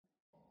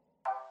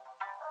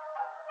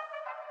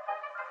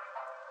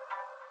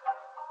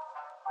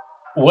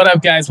What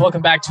up, guys?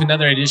 Welcome back to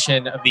another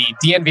edition of the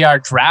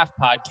DNVR Draft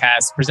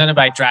Podcast presented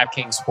by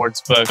DraftKings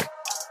Sportsbook.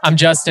 I'm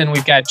Justin.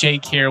 We've got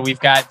Jake here. We've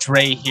got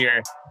Dre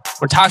here.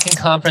 We're talking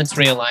conference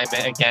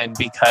realignment again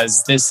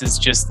because this is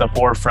just the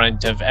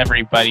forefront of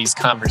everybody's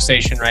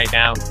conversation right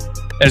now.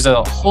 There's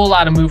a whole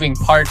lot of moving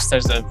parts.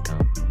 There's a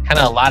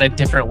lot of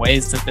different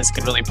ways that this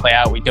could really play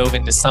out. We dove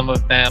into some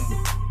of them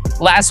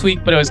last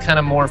week, but it was kind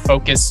of more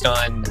focused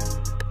on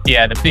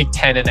the Big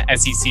Ten and the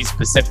SEC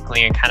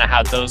specifically, and kind of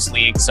how those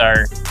leagues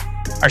are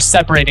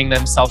separating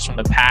themselves from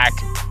the pack.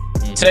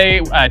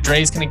 Today,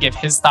 Dre's going to give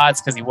his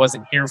thoughts because he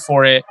wasn't here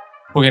for it.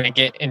 We're going to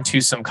get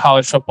into some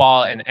college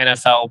football and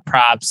NFL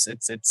props.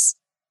 It's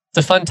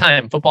a fun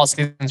time. Football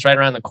season's right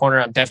around the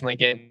corner. I'm definitely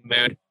getting in the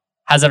mood.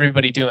 How's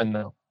everybody doing,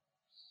 though?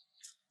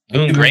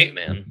 Doing great,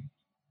 man.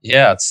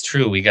 Yeah, it's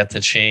true. We got to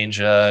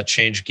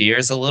change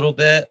gears a little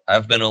bit.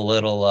 I've been a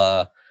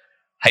little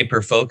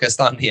hyper focused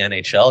on the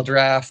NHL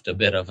draft, a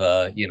bit of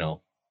a,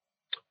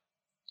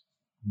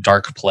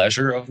 dark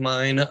pleasure of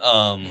mine,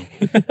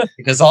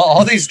 because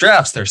all these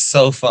drafts, they're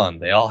so fun.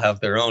 They all have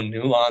their own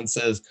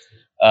nuances.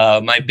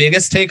 My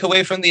biggest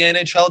takeaway from the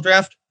NHL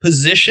draft: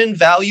 position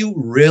value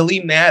really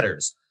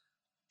matters.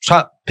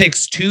 Top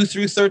picks 2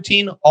 through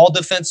 13, all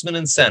defensemen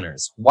and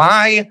centers.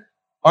 Why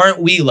aren't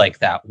we like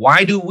that?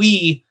 Why do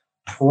we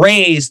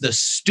praise the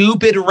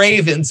stupid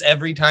Ravens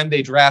every time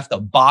they draft a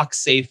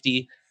box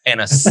safety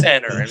and a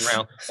center in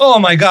round? Oh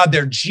my God,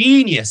 they're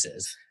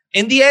geniuses.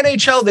 In the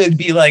NHL, they'd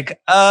be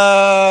like,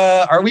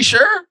 are we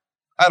sure?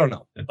 I don't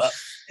know. But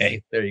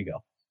hey, there you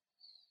go.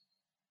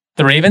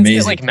 The Ravens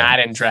get like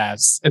Madden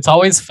drafts. It's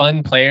always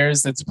fun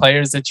players. It's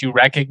players that you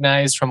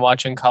recognize from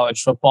watching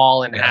college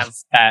football and have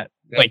that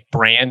like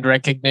brand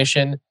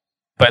recognition.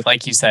 But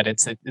like you said,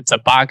 it's a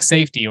box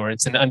safety or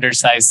it's an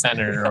undersized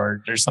center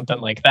or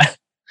something like that.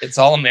 It's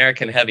all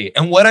American heavy.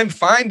 And what I'm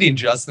finding,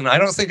 Justin, I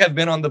don't think I've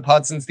been on the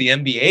pod since the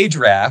NBA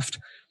draft.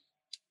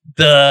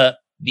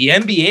 The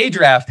NBA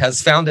draft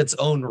has found its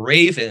own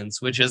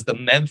Ravens, which is the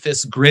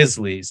Memphis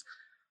Grizzlies,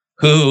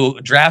 who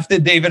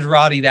drafted David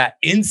Roddy, that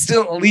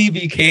instantly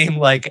became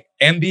like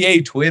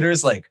NBA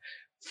Twitter's like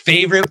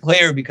favorite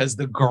player because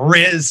the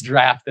Grizz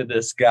drafted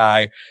this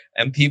guy,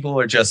 and people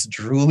are just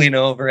drooling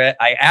over it.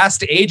 I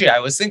asked AJ, I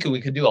was thinking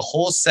we could do a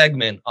whole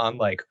segment on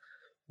like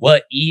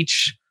what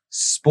each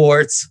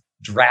sports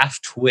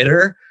draft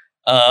Twitter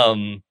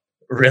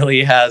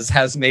really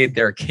has made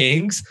their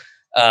kings.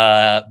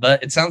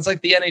 But it sounds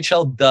like the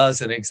NHL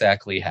doesn't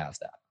exactly have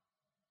that.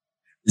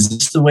 Is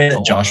this the way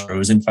that Josh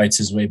Rosen fights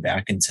his way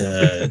back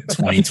into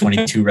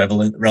 2022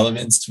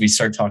 relevance? We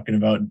start talking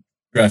about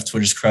Draft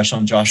Twitter's crush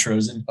on Josh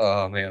Rosen.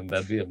 Oh man,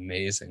 that'd be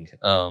amazing.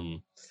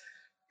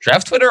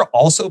 Draft Twitter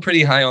also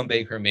pretty high on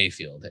Baker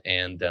Mayfield,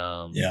 and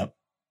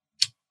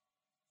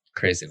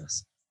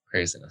craziness.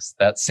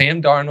 That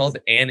Sam Darnold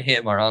and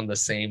him are on the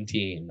same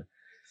team.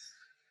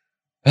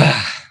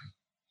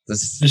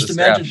 Just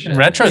imagine. In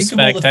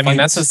retrospect, I mean,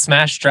 that's a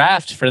smash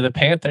draft for the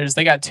Panthers.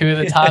 They got 2 of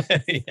the top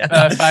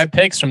 5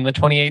 picks from the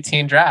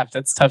 2018 draft.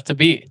 That's tough to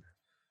beat.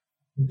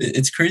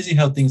 It's crazy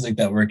how things like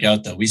that work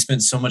out, though. We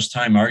spent so much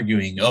time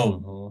arguing,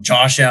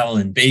 Josh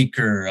Allen,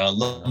 Baker,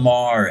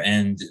 Lamar,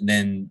 and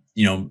then,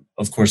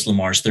 of course,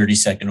 Lamar's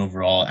 32nd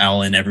overall.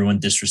 Allen, everyone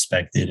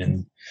disrespected.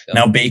 And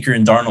now Baker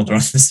and Darnold are on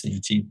the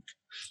same team.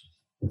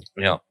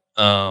 Yeah.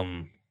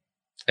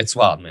 It's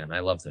wild, man. I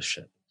love this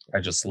shit. I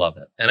just love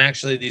it. And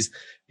actually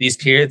these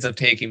periods of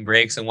taking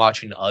breaks and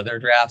watching other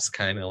drafts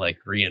kind of like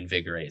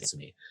reinvigorates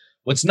me.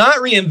 What's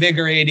not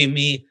reinvigorating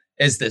me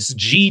is this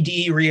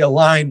GD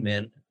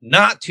realignment.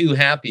 Not too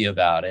happy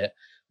about it.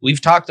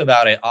 We've talked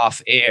about it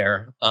off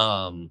air.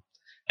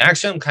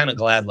 Actually, I'm kind of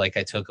glad like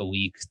I took a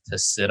week to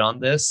sit on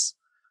this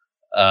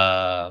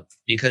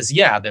because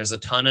there's a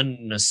ton of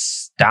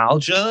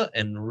nostalgia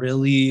and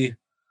really,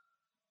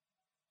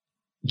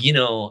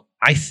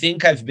 I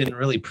think I've been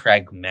really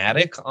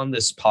pragmatic on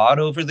this pod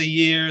over the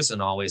years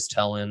and always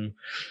telling,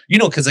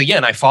 because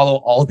again, I follow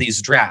all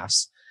these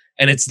drafts,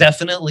 and it's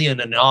definitely an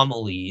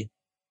anomaly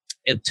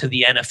to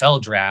the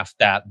NFL draft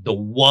that the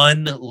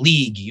one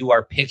league you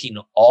are picking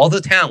all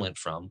the talent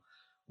from,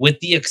 with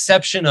the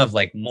exception of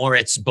like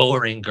Moritz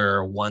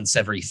Boehringer once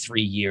every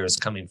 3 years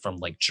coming from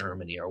like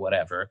Germany or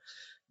whatever,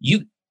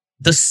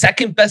 the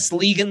second best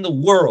league in the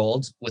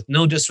world, with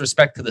no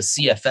disrespect to the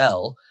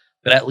CFL,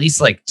 but at least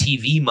like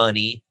TV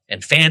money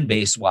and fan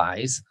base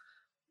wise,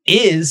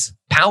 is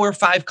Power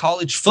 5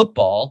 college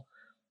football.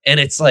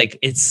 And it's like,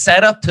 it's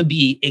set up to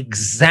be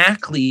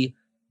exactly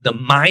the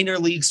minor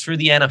leagues for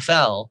the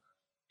NFL,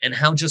 and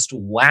how just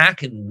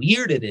whack and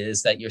weird it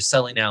is that you're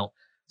selling out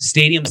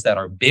stadiums that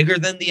are bigger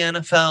than the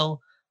NFL.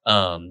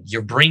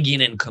 You're bringing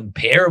in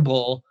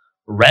comparable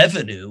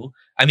revenue.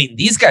 I mean,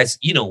 these guys,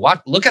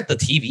 look at the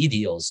TV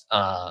deals.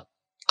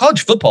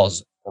 College football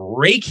is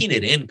raking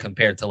it in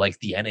compared to like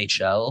the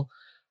NHL.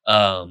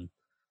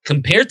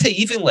 Compared to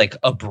even like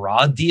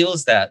abroad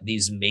deals that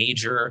these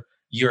major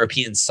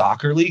European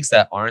soccer leagues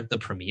that aren't the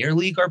Premier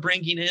League are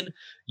bringing in,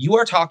 you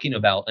are talking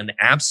about an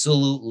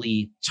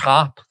absolutely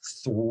top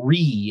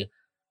 3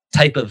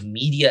 type of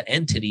media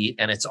entity,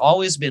 and it's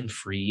always been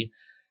free.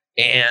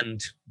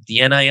 And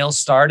the NIL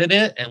started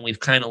it, and we've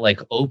kind of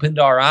like opened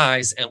our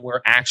eyes, and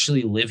we're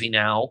actually living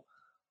out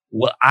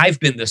what I've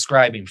been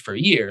describing for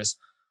years.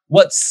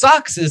 What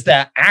sucks is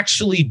that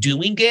actually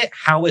doing it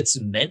how it's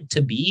meant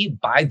to be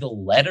by the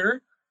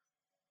letter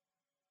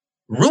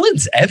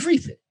ruins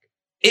everything.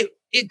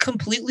 It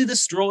completely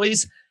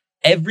destroys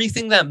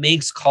everything that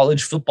makes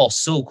college football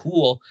so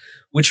cool,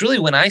 which really,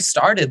 when I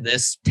started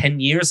this 10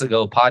 years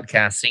ago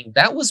podcasting,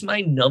 that was my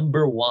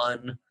number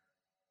one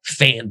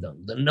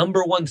fandom. The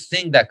number one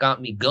thing that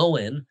got me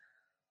going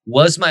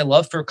was my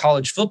love for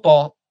college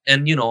football.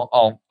 And, you know,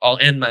 I'll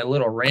end my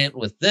little rant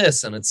with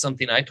this, and it's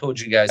something I told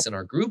you guys in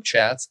our group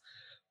chats,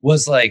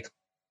 was like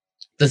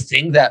the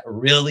thing that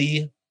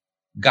really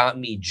got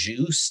me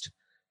juiced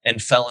and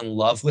fell in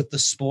love with the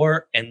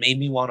sport and made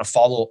me want to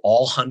follow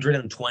all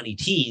 120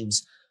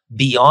 teams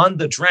beyond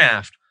the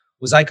draft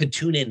was I could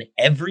tune in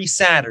every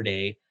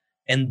Saturday,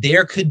 and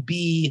there could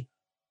be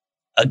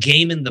a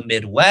game in the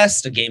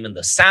Midwest, a game in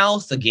the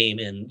South, a game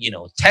in, you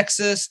know,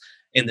 Texas,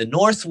 in the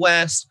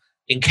Northwest,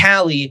 in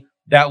Cali,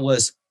 that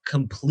was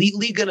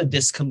completely going to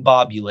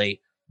discombobulate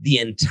the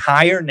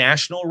entire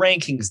national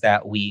rankings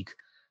that week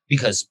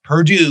because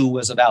Purdue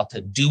was about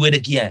to do it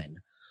again,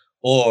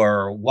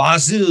 or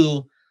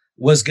Wazoo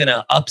was going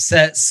to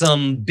upset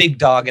some big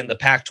dog in the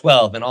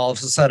Pac-12, and all of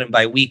a sudden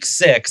by week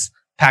 6,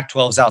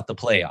 Pac-12's out the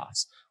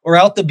playoffs or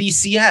out the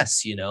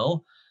BCS, you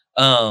know?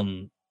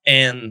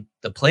 And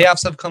the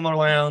playoffs have come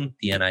around,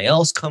 the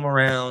NIL's come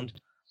around,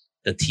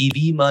 the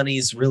TV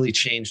money's really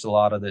changed a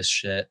lot of this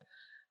shit.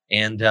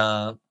 And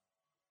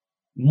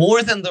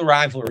more than the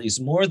rivalries,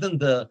 more than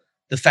the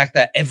fact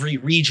that every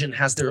region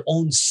has their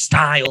own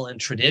style and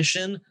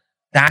tradition,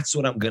 that's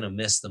what I'm going to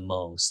miss the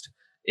most,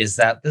 is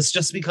that this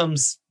just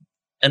becomes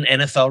an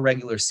NFL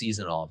regular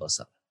season all of a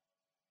sudden.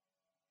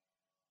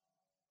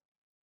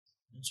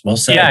 Well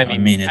said. Yeah, I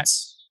mean,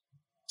 it's...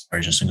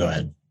 Sorry, Justin, go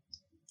ahead.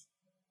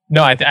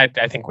 No, I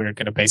think we were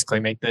going to basically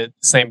make the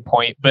same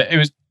point, but it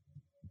was...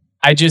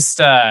 I just...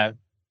 I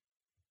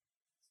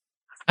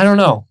don't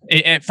know.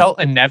 It felt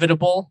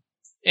inevitable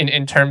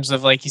in terms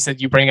of, like you said,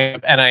 you bring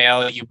up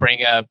NIL, you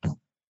bring up,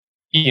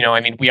 you know,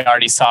 I mean, we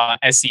already saw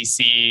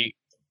SEC,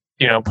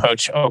 you know,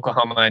 poach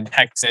Oklahoma and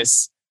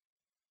Texas.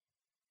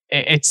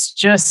 It's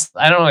just,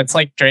 I don't know. It's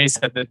like Dre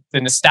said,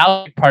 the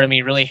nostalgic part of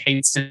me really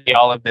hates to see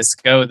all of this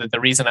go, that the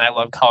reason I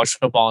love college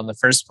football in the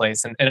first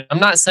place. And I'm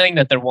not saying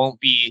that there won't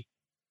be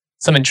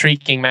some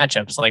intriguing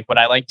matchups. Like, would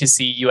I like to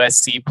see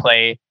USC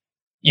play,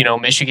 you know,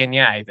 Michigan?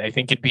 Yeah, I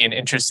think it'd be an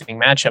interesting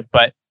matchup.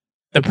 But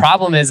the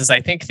problem is I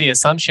think the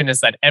assumption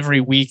is that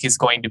every week is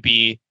going to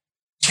be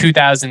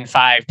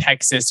 2005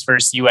 Texas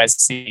versus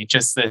USC,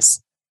 just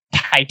this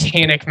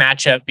titanic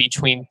matchup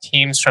between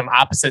teams from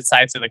opposite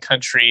sides of the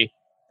country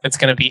that's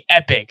going to be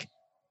epic,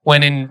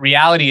 when in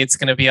reality, it's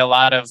going to be a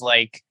lot of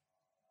like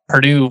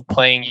Purdue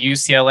playing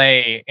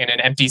UCLA in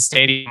an empty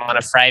stadium on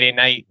a Friday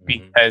night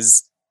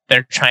because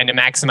they're trying to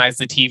maximize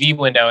the TV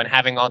window and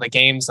having all the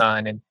games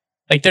on. And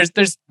like,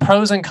 there's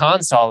pros and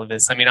cons to all of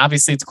this. I mean,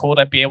 obviously it's cool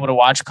to be able to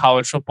watch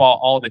college football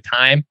all the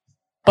time,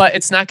 but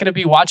it's not going to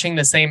be watching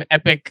the same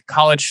epic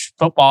college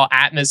football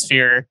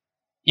atmosphere,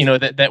 you know,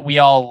 that we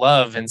all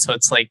love. And so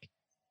it's like,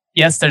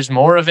 yes, there's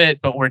more of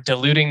it, but we're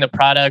diluting the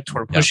product.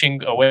 We're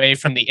pushing away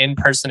from the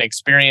in-person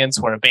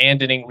experience. We're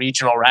abandoning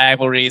regional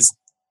rivalries.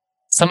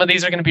 Some of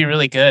these are going to be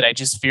really good. I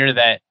just fear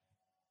that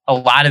a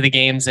lot of the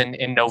games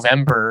in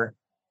November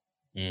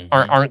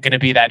aren't going to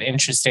be that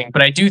interesting.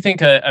 But I do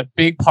think a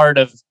big part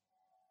of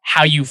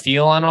how you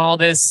feel on all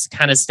this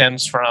kind of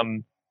stems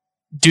from,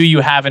 do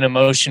you have an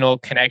emotional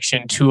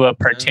connection to a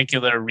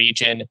particular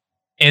region?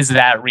 Is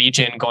that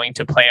region going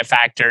to play a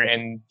factor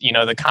in, you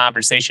know, the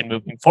conversation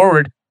moving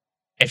forward?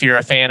 If you're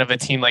a fan of a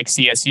team like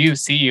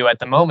CU at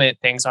the moment,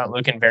 things aren't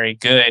looking very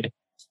good.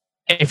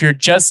 If you're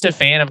just a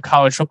fan of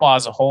college football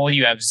as a whole,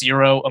 you have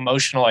zero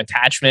emotional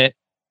attachment.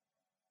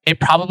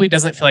 It probably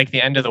doesn't feel like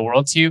the end of the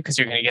world to you because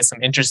you're going to get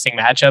some interesting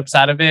matchups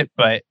out of it.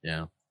 But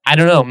yeah, I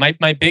don't know.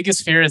 My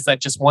biggest fear is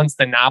that just once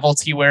the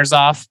novelty wears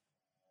off,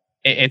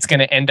 it's going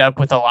to end up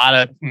with a lot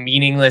of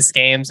meaningless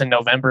games in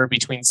November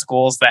between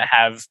schools that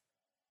have,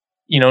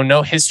 you know,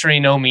 no history,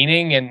 no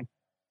meaning. And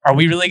are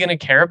we really going to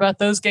care about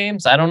those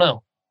games? I don't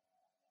know.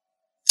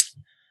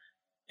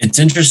 It's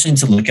interesting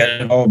to look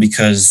at it all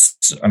because,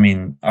 I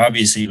mean,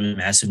 obviously it was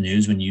massive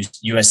news when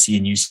USC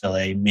and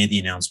UCLA made the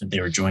announcement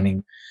they were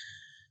joining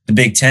the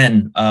Big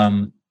Ten.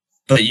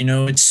 But, you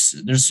know,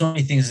 there's so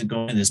many things that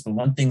go into this. But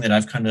one thing that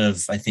I've kind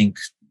of, I think,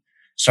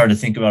 started to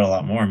think about a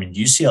lot more, I mean,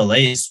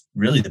 UCLA is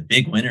really the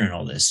big winner in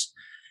all this.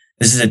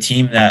 This is a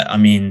team that, I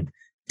mean,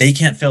 they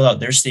can't fill out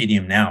their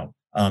stadium now,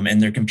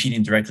 and they're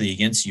competing directly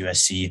against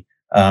USC.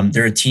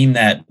 They're a team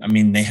that, I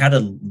mean, they had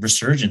a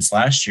resurgence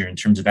last year in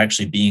terms of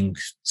actually being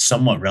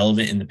somewhat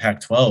relevant in the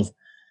Pac-12,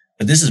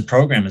 but this is a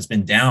program that's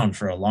been down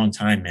for a long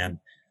time, man.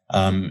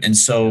 And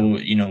so,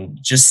 you know,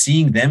 just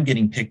seeing them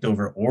getting picked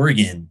over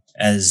Oregon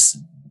as,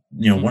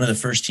 you know, one of the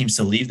first teams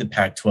to leave the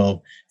Pac-12,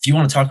 if you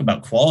want to talk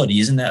about quality,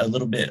 isn't that a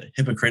little bit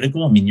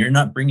hypocritical? I mean, you're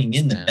not bringing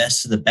in the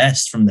best of the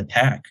best from the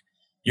Pac.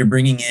 You're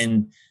bringing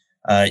in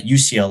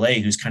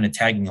UCLA, who's kind of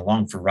tagging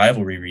along for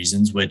rivalry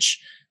reasons,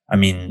 which, I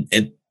mean,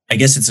 I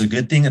guess it's a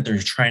good thing that they're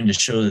trying to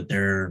show that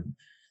they're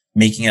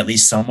making at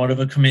least somewhat of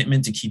a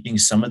commitment to keeping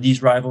some of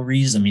these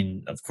rivalries. I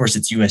mean, of course,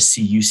 it's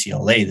USC,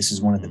 UCLA. This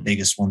is one of the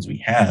biggest ones we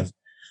have.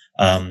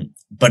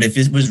 But if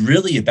it was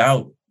really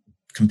about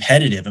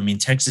competitive, I mean,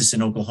 Texas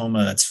and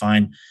Oklahoma, that's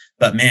fine.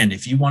 But man,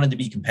 if you wanted to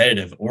be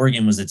competitive,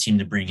 Oregon was the team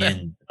to bring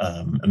in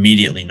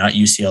immediately, not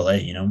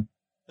UCLA, you know?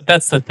 But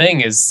that's the thing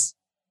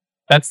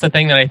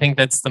that I think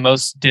that's the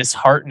most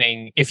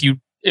disheartening. If you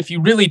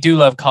really do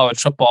love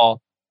college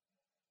football,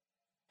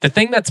 the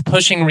thing that's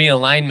pushing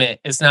realignment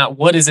is not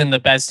what is in the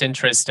best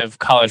interest of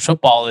college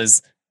football,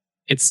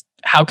 it's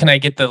how can I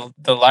get the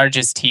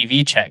largest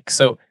TV check?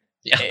 So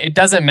it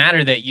doesn't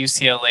matter that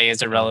UCLA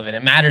is irrelevant.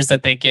 It matters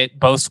that they get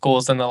both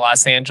schools in the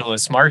Los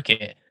Angeles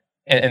market.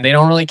 And they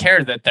don't really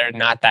care that they're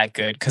not that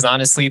good, because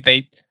honestly,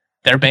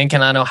 they're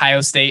banking on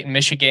Ohio State and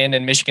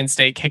Michigan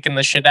State kicking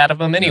the shit out of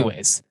them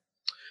anyways.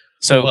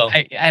 So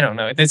I don't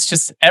know. It's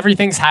just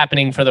everything's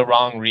happening for the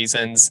wrong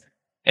reasons.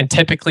 And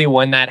typically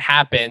when that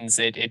happens,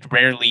 it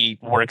rarely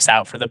works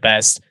out for the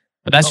best.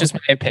 But that's just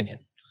my opinion.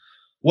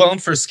 Well,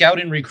 and for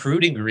scouting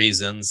recruiting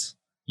reasons,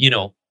 you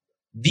know,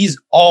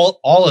 these all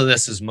of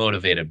this is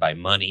motivated by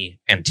money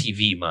and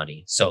TV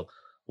money. So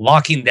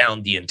locking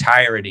down the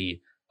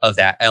entirety of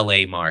that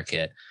LA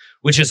market,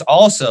 which is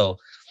also,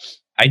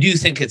 I do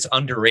think it's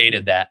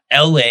underrated that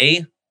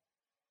LA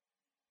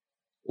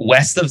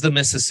west of the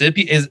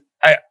Mississippi is,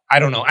 I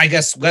don't know, I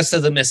guess west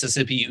of the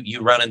Mississippi, you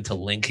run into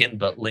Lincoln,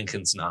 but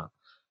Lincoln's not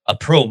a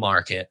pro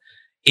market.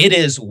 It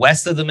is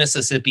west of the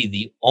Mississippi,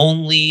 the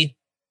only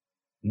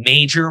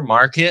major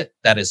market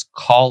that is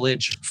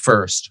college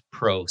first,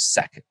 pro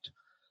second,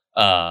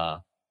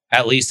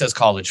 at least as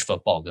college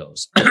football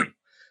goes.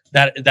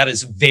 That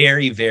is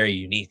very, very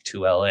unique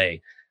to LA.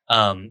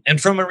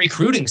 And from a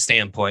recruiting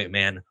standpoint,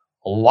 man,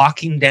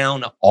 locking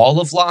down all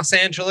of Los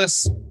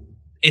Angeles,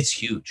 it's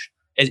huge.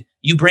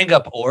 You bring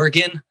up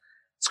Oregon,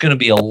 it's going to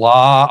be a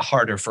lot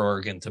harder for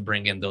Oregon to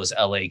bring in those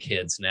LA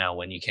kids now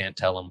when you can't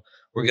tell them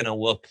we're going to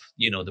whoop,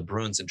 you know, the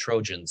Bruins and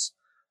Trojans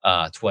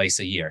twice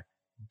a year.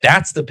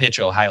 That's the pitch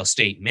Ohio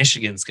State,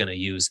 Michigan's going to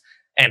use.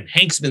 And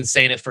Hank's been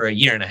saying it for a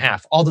year and a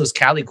half. All those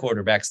Cali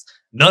quarterbacks,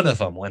 none of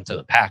them went to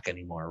the Pac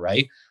anymore,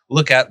 right?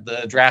 Look at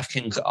the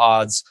DraftKings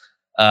odds.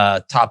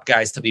 Top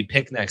guys to be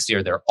picked next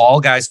year. They're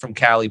all guys from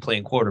Cali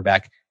playing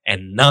quarterback,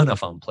 and none of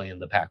them play in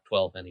the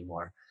Pac-12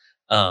 anymore.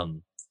 The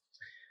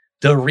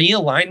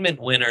realignment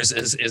winners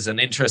is an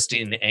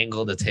interesting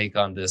angle to take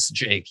on this,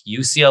 Jake.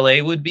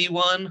 UCLA would be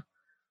one.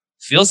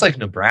 Feels like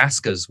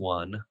Nebraska's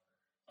one.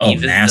 Oh,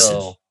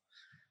 massive.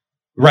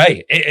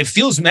 Right. It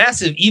feels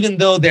massive, even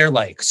though their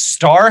like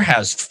star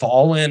has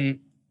fallen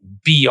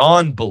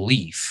beyond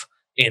belief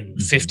in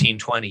 15,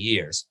 20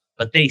 years.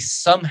 But they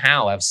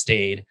somehow have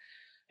stayed.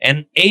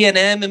 And A&M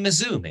and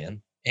Mizzou,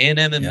 man. A&M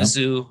and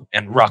Mizzou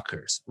and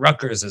Rutgers.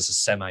 Rutgers is a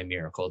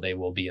semi-miracle. They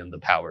will be in the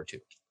Power 2.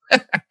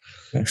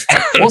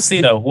 We'll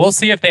see, though. We'll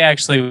see if they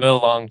actually will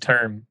long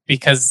term,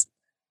 because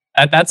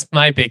that's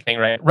my big thing,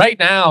 right? Right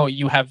now,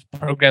 you have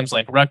programs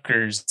like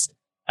Rutgers,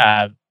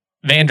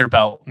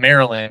 Vanderbilt,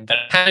 Maryland that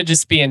are kind of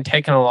just being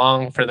taken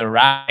along for the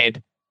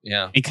ride.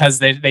 Yeah. Because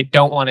they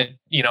don't want to,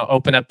 you know,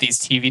 open up these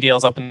TV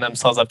deals, open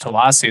themselves up to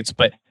lawsuits.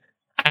 But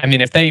I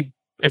mean, if they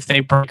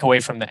break away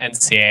from the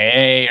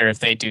NCAA, or if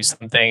they do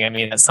something, I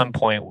mean, at some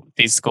point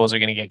these schools are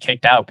going to get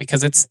kicked out,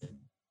 because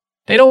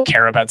they don't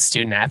care about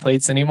student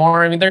athletes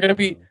anymore. I mean, they're going to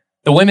be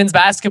the women's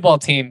basketball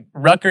team.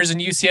 Rutgers and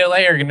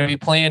UCLA are going to be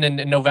playing in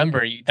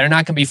November. They're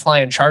not going to be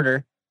flying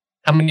charter.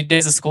 How many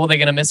days of school are they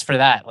going to miss for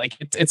that? Like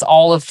it's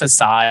all a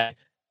facade.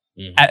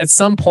 Mm-hmm. At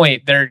some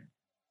point, they're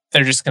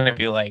just going to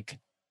be like,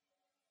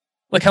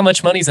 look how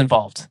much money's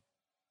involved.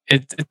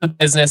 It's a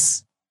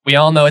business. We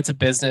all know it's a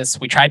business.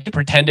 We tried to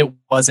pretend it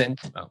wasn't,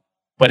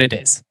 but it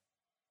is.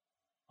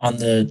 On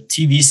the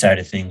TV side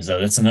of things, though,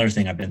 that's another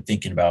thing I've been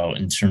thinking about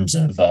in terms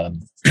of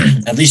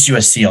at least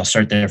USC. I'll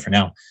start there for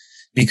now,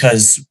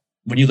 because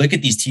when you look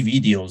at these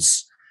TV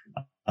deals,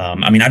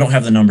 I mean, I don't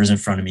have the numbers in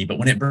front of me, but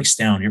when it breaks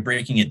down, you're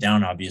breaking it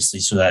down, obviously,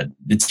 so that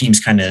the teams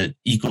kind of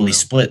equally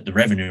split the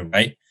revenue,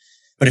 right?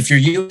 But if you're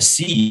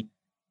USC,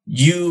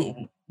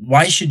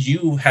 why should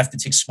you have to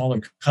take a smaller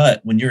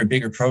cut when you're a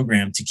bigger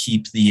program to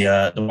keep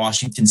the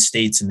Washington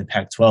States in the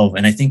Pac-12?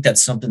 And I think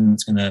that's something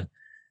that's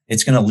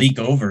gonna leak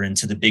over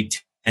into the Big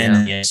Ten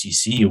and the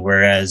SEC,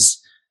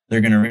 whereas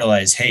they're gonna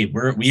realize, hey,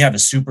 we have a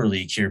super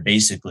league here.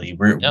 Basically,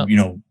 you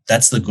know,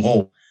 that's the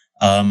goal.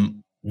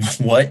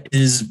 What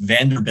is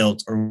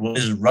Vanderbilt or what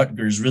is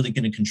Rutgers really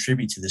going to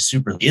contribute to the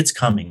Super League? It's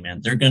coming, man.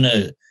 They're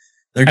gonna.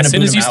 As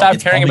soon as you stop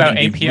caring about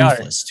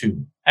APR,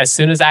 too. As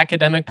soon as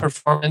academic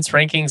performance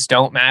rankings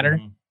don't matter,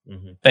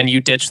 then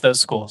you ditch those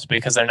schools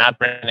because they're not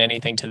bringing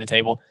anything to the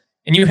table.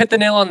 And you hit the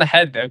nail on the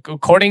head.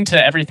 According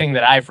to everything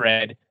that I've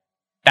read,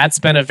 that's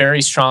been a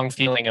very strong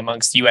feeling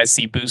amongst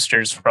USC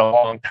boosters for a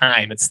long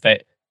time. It's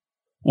that,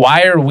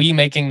 why are we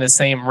making the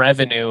same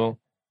revenue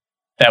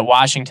that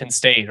Washington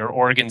State or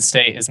Oregon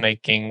State is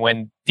making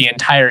when the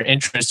entire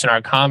interest in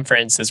our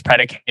conference is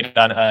predicated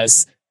on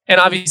us and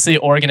obviously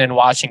Oregon and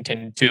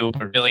Washington too.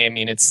 But really, I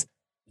mean, it's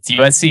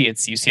USC,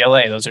 it's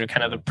UCLA. Those are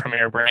kind of the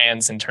premier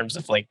brands in terms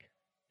of like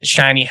the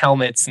shiny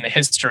helmets and the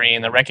history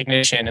and the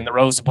recognition and the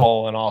Rose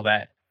Bowl and all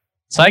that.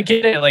 So I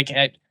get it. Like,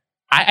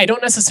 I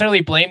don't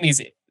necessarily blame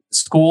these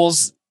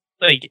schools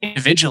like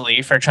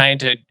individually for trying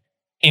to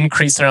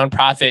increase their own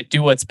profit,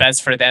 do what's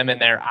best for them in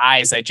their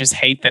eyes. I just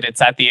hate that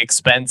it's at the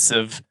expense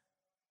of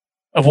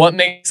what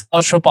makes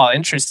college football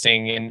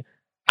interesting. And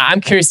I'm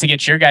curious to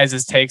get your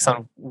guys' takes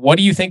on what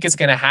do you think is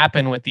going to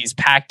happen with these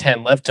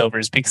Pac-10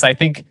 leftovers? Because I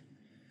think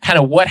kind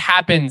of what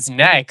happens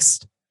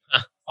next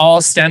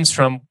all stems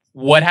from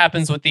what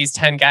happens with these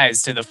 10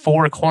 guys. Do the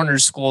four corner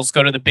schools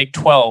go to the Big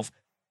 12?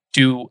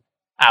 Do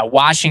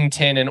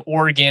Washington and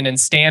Oregon and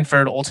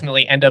Stanford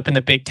ultimately end up in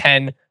the Big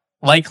 10,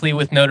 likely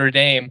with Notre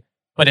Dame?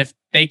 But if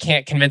they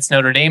can't convince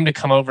Notre Dame to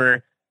come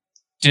over,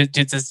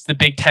 does the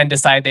Big 10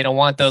 decide they don't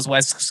want those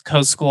West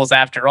Coast schools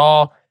after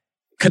all?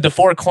 Could the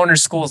four corner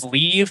schools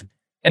leave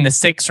and the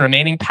six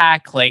remaining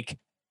Pac, like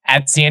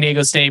at San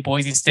Diego State,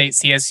 Boise State,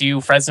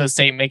 CSU, Fresno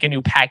State, make a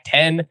new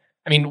Pac-10?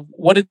 I mean,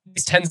 what did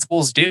these 10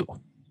 schools do?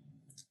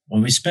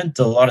 Well, we spent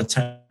a lot of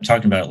time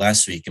talking about it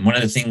last week. And one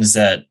of the things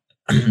that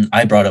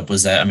I brought up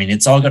was that, I mean,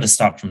 it's all got to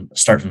start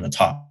from the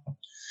top.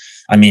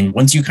 I mean,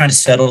 once you kind of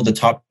settle the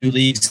top two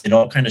leagues, it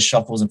all kind of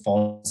shuffles and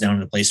falls down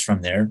into place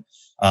from there.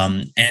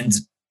 And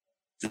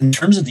in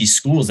terms of these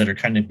schools that are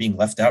kind of being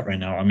left out right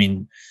now, I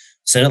mean,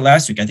 said it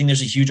last week, I think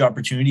there's a huge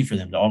opportunity for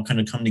them to all kind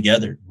of come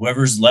together.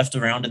 Whoever's left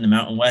around in the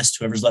Mountain West,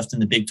 whoever's left in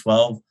the Big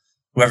 12,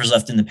 whoever's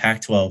left in the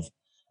Pac-12,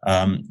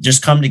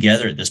 just come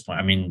together at this point.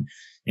 I mean,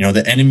 you know,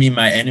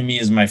 my enemy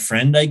is my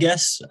friend, I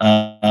guess.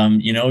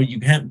 You know, you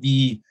can't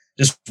be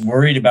just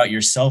worried about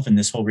yourself in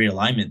this whole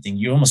realignment thing.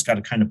 You almost got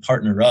to kind of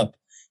partner up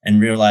and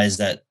realize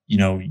that, you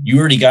know, you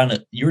already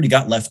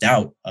got left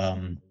out.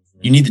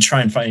 You need to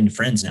try and find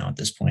friends now at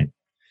this point.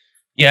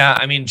 Yeah,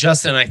 I mean,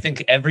 Justin, I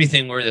think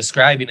everything we're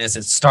describing is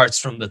it starts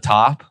from the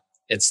top.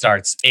 It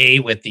starts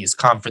with these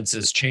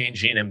conferences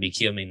changing and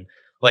becoming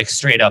like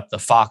straight up the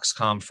Fox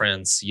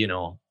conference, you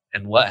know,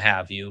 and what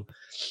have you.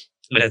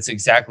 But it's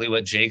exactly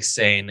what Jake's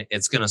saying.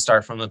 It's going to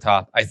start from the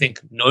top. I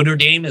think Notre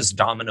Dame is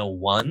domino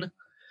one,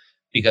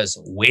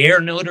 because where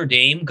Notre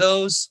Dame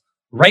goes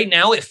right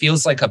now, it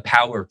feels like a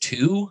power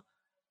two.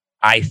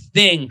 I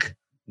think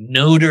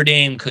Notre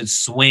Dame could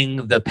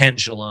swing the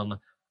pendulum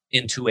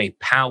into a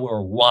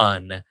power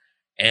one.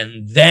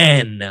 And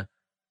then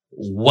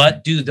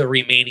what do the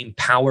remaining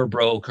power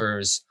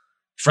brokers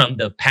from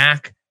the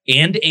Pac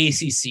and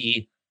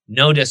ACC,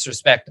 no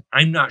disrespect,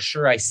 I'm not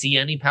sure I see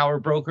any power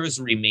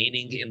brokers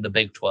remaining in the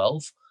Big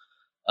 12.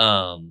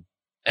 Am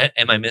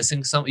I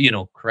missing something? You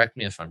know, correct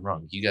me if I'm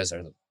wrong. You guys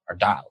are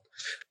dialed.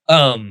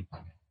 And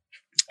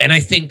I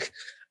think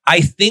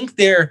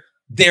there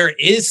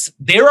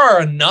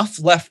are enough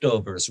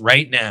leftovers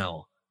right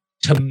now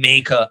to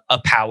make a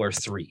power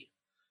three.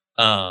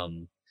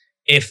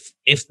 If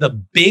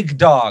the big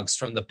dogs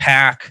from the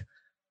Pac,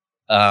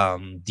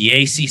 the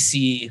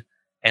ACC,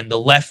 and the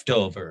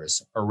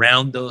leftovers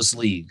around those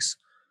leagues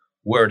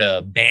were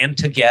to band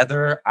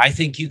together, I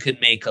think you could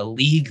make a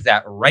league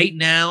that right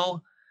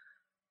now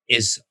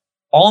is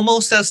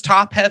almost as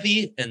top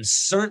heavy and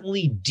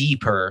certainly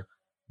deeper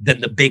than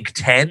the Big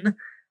 10,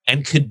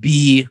 and could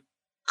be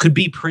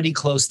pretty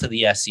close to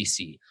the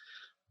SEC.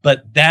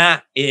 But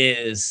it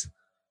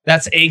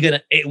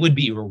would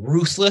be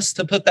ruthless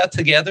to put that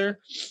together,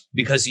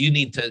 because you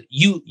need to,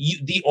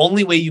 the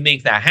only way you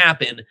make that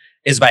happen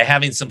is by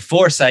having some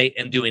foresight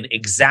and doing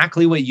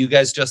exactly what you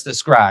guys just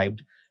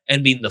described,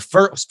 and being the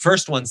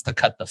first ones to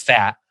cut the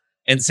fat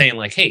and saying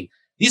like, hey,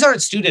 these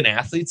aren't student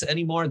athletes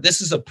anymore.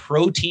 This is a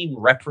pro team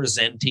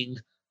representing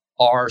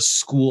our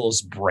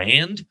school's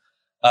brand.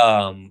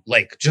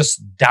 Like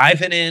just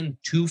diving in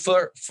 2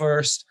 foot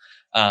first.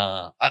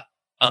 A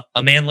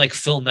man like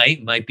Phil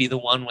Knight might be the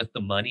one with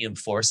the money and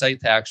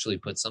foresight to actually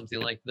put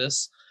something like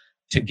this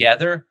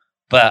together.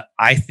 But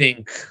I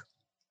think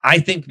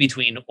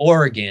between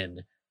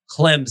Oregon,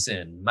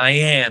 Clemson,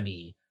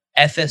 Miami,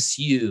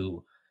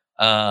 FSU,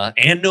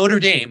 and Notre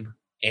Dame,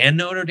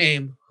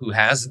 who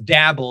has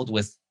dabbled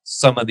with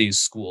some of these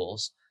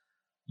schools,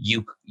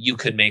 you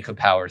could make a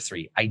power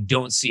three. I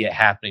don't see it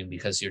happening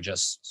because you're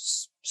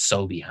just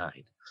so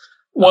behind.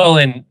 Well,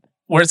 and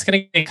where it's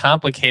going to get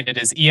complicated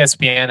is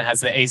ESPN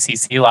has the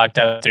ACC locked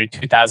up through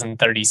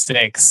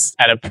 2036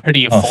 at a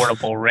pretty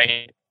affordable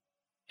rate.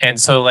 And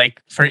so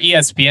like for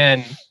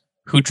ESPN,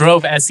 who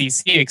drove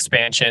SEC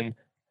expansion,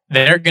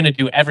 they're going to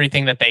do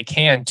everything that they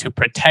can to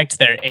protect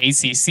their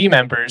ACC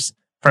members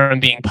from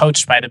being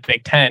poached by the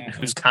Big 10,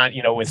 who's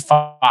with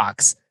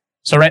Fox.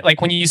 So, right, like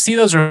when you see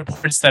those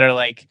reports that are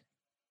like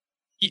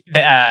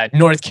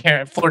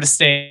Florida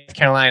State,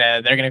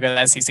 Carolina, they're going to go to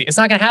the SEC. It's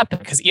not going to happen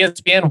because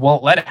ESPN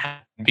won't let it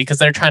happen, because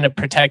they're trying to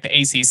protect the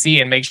ACC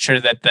and make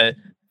sure that the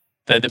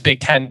Big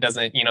 10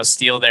 doesn't,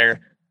 steal their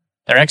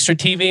extra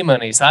TV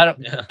money. So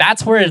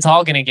that's where it's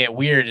all going to get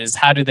weird, is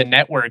how do the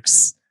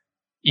networks,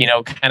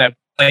 kind of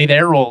play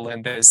their role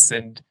in this?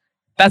 And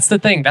that's the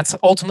thing. That's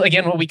ultimately,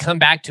 again, what we come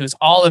back to is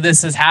all of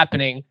this is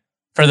happening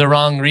for the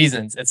wrong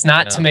reasons. It's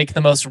not to make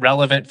the most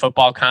relevant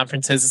football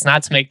conferences. It's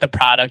not to make the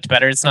product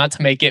better. It's not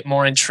to make it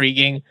more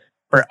intriguing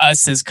for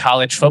us as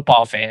college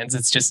football fans.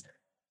 It's just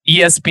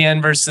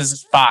ESPN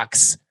versus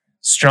Fox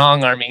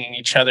strong-arming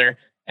each other.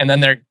 And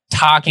then they're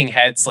talking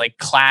heads like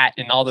Klatt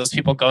and all those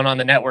people going on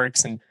the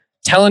networks and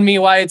telling me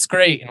why it's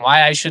great and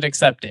why I should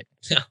accept it.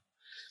 Yeah.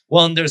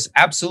 Well, and there's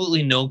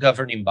absolutely no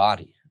governing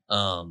body.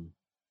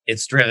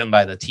 It's driven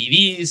by the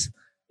TVs.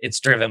 It's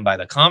driven by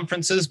the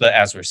conferences. But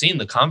as we're seeing,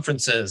 the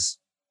conferences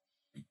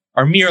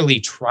are merely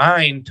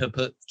trying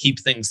to keep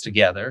things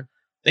together.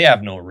 They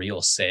have no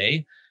real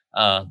say.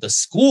 The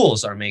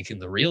schools are making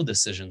the real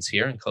decisions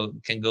here and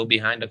can go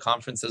behind a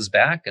conference's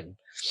back and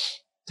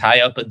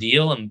tie up a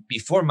deal. And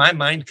before my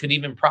mind could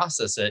even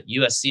process it,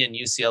 USC and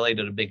UCLA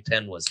to the Big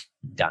Ten was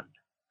done.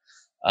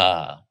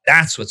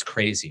 That's what's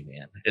crazy,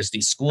 man, is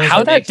these schools.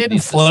 How that didn't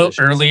float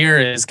earlier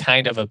is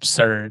kind of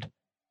absurd.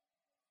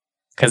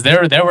 Because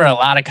there were a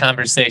lot of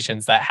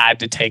conversations that had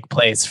to take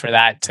place for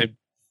that to,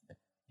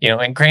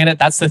 and granted,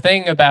 that's the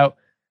thing about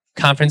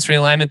conference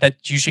realignment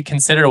that you should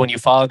consider when you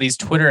follow these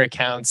Twitter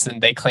accounts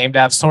and they claim to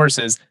have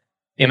sources.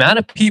 The amount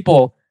of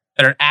people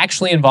that are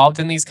actually involved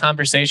in these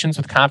conversations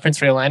with conference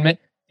realignment,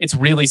 it's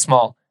really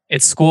small.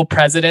 It's school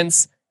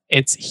presidents.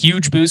 It's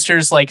huge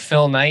boosters like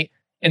Phil Knight.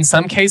 In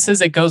some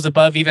cases, it goes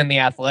above even the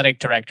athletic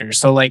directors.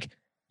 So like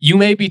you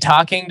may be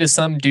talking to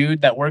some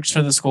dude that works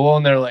for the school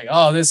and they're like,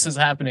 oh, this is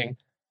happening.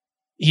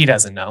 He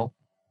doesn't know.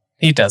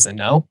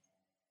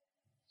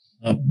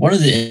 One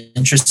of the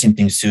interesting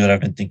things too that I've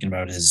been thinking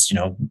about is,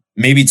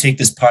 maybe take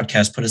this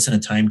podcast, put us in a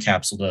time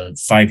capsule to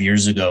 5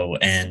 years ago,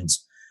 and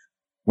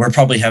we're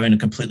probably having a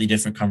completely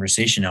different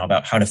conversation now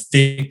about how to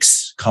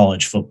fix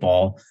college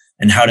football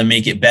and how to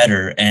make it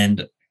better.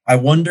 And I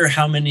wonder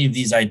how many of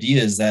these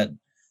ideas that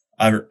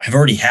have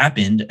already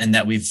happened and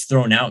that we've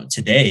thrown out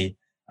today.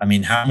 I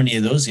mean, how many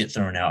of those get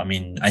thrown out? I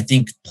mean, I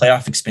think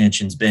playoff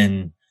expansion's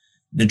been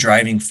the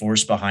driving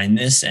force behind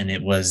this, and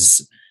it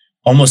was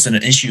almost an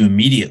issue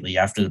immediately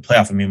after the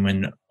playoff. I mean,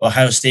 when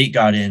Ohio State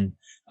got in,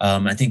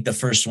 I think the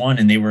first one,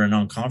 and they were a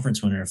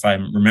non-conference winner, if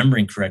I'm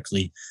remembering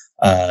correctly,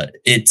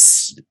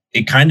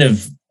 it kind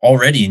of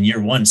already in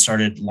year one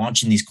started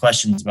launching these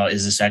questions about,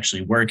 is this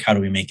actually work? How do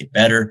we make it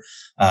better?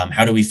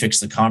 How do we fix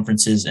the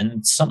conferences?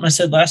 And something I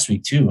said last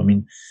week too. I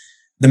mean,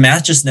 the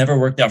math just never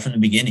worked out from the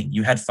beginning.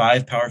 You had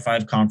 5 Power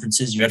 5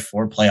 conferences. You had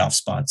 4 playoff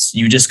spots.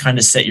 You just kind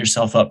of set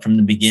yourself up from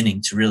the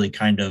beginning to really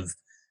kind of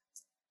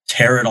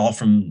tear it all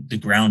from the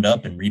ground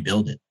up and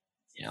rebuild it.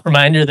 Yeah.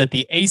 Reminder that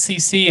the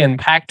ACC and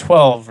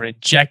Pac-12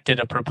 rejected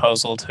a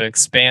proposal to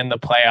expand the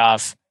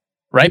playoff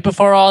right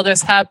before all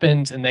this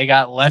happened, and they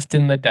got left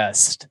in the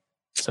dust.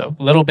 So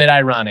a little bit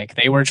ironic.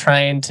 They were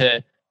trying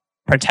to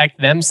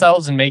protect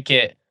themselves and make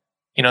it,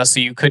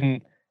 so you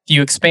couldn't. If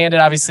you expand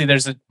it, obviously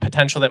there's a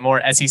potential that more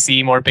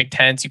SEC, more Big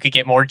Tens, you could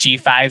get more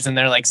G5s in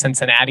there like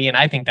Cincinnati. And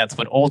I think that's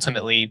what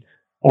ultimately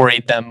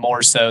worried them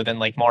more so than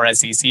like more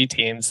SEC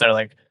teams. They're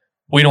like,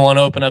 we don't want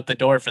to open up the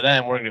door for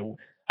them.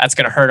 That's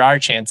going to hurt our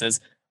chances.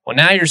 Well,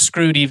 now you're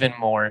screwed even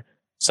more.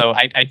 So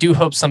I do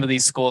hope some of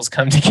these schools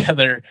come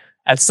together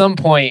at some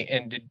point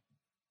and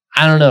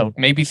I don't know,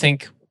 maybe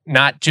think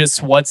not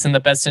just what's in the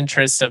best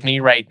interest of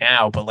me right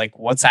now, but like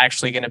what's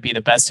actually going to be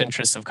the best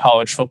interest of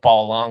college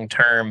football long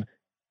term.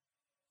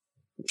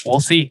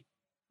 We'll see.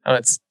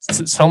 It's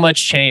so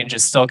much change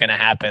is still going to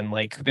happen.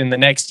 Like in the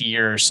next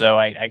year or so,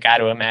 I got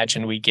to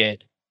imagine we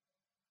get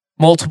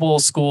multiple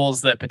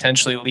schools that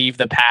potentially leave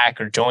the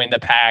pack or join the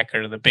pack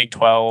or the Big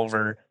 12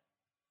 or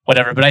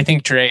whatever. But I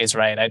think Dre is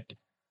right.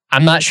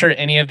 I'm not sure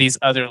any of these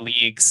other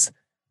leagues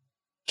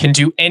can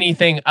do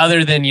anything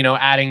other than,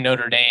 adding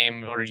Notre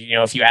Dame or,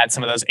 if you add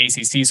some of those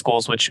ACC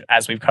schools, which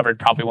as we've covered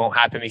probably won't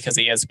happen because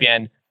of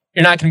ESPN,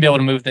 you're not going to be able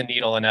to move the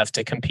needle enough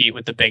to compete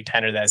with the Big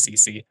Ten or the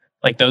SEC.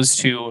 Like those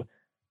two,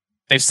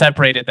 they've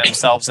separated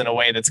themselves in a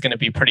way that's going to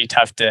be pretty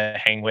tough to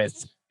hang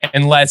with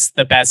unless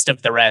the best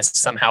of the rest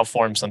somehow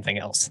form something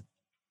else.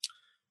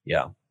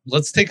 Yeah.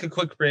 Let's take a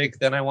quick break.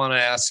 Then I want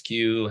to ask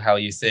you how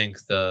you think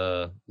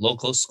the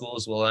local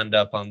schools will end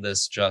up on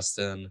this,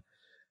 Justin.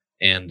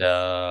 And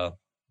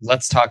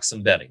let's talk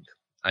some betting.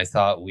 I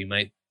thought we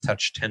might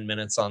touch 10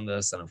 minutes on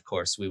this. And of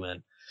course we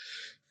went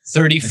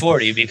 30,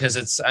 40 because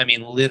it's,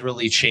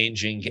 literally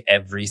changing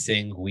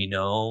everything we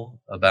know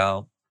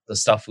about the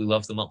stuff we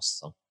love the most.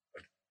 So.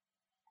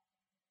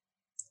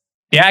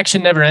 The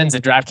action never ends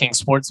at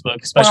DraftKings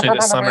Sportsbook, especially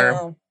this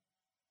summer.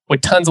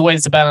 With tons of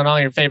ways to bet on all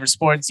your favorite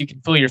sports, you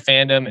can fool your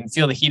fandom and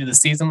feel the heat of the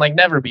season like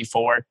never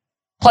before.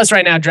 Plus,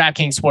 right now,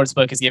 DraftKings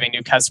Sportsbook is giving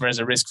new customers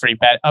a risk-free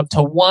bet up to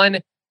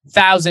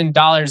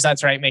 $1,000.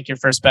 That's right. Make your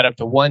first bet up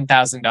to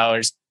 $1,000.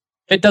 If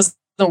it doesn't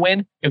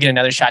win, you'll get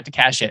another shot to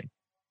cash in.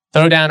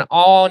 Throw down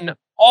on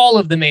all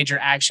of the major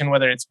action,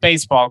 whether it's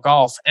baseball,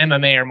 golf,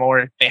 MMA, or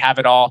more. They have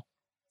it all.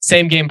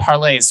 Same game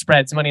parlays,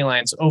 spreads, money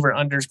lines, over,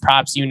 unders,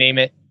 props, you name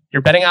it.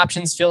 Your betting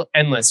options feel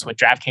endless with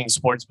DraftKings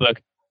Sportsbook.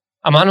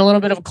 I'm on a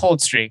little bit of a cold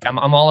streak. I'm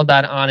all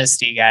about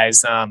honesty,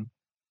 guys. Got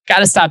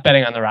to stop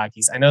betting on the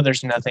Rockies. I know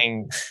there's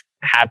nothing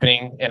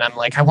happening, and I'm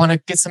like, I want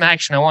to get some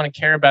action. I want to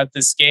care about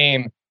this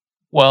game.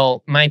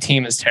 well, my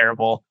team is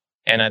terrible,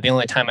 and the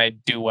only time I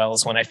do well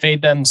is when I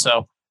fade them.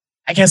 So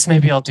I guess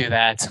maybe I'll do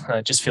that.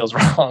 It just feels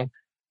wrong.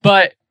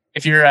 But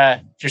if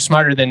you're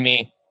smarter than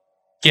me,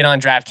 get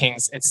on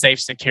DraftKings. It's safe,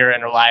 secure,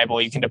 and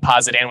reliable. You can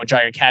deposit and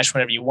withdraw your cash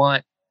whenever you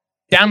want.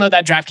 Download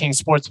that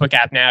DraftKings Sportsbook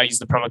app now. Use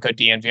the promo code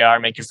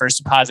DNVR. Make your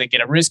first deposit.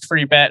 Get a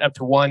risk-free bet up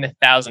to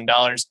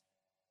 $1,000.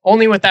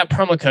 Only with that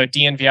promo code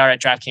DNVR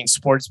at DraftKings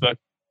Sportsbook.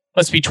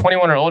 Must be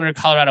 21 or older.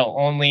 Colorado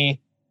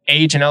only.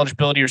 Age and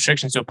eligibility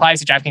restrictions to apply.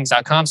 See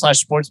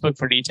DraftKings.com/sportsbook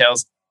for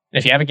details. And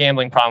if you have a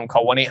gambling problem,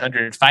 call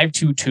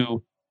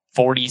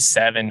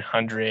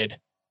 1-800-522-4700.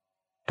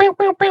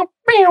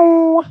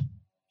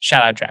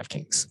 Shout out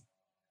DraftKings.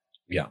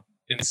 Yeah.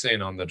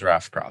 Insane on the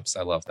draft props.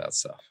 I love that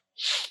stuff.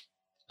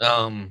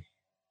 All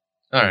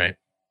right.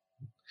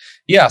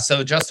 Yeah.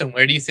 So Justin,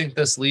 where do you think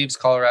this leaves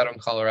Colorado and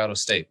Colorado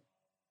State?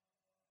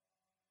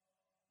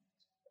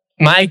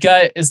 My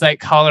gut is that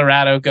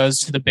Colorado goes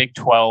to the Big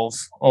 12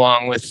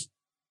 along with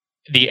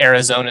the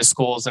Arizona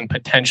schools and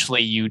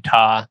potentially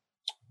Utah.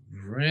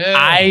 Really?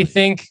 I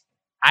think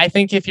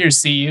if you're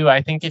CU,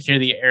 I think if you're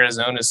the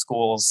Arizona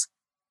schools,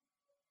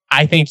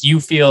 I think you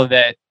feel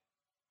that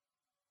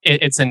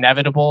it's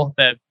inevitable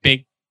that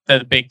the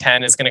Big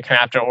Ten is going to come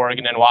after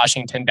Oregon and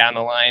Washington down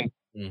the line.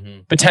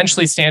 Mm-hmm.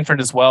 Potentially Stanford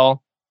as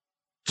well.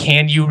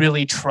 Can you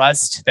really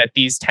trust that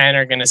these 10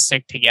 are going to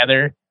stick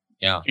together?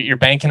 Yeah. You're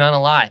banking on a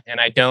lot.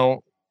 And I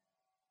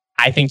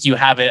think you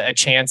have a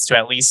chance to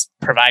at least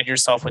provide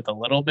yourself with a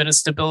little bit of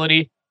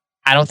stability.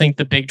 I don't think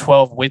the Big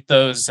 12 with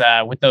those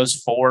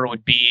four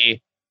would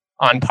be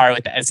on par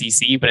with the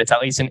SEC, but it's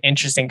at least an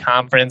interesting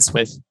conference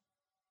with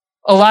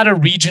a lot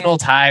of regional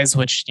ties,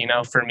 which,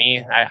 for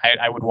me,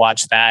 I would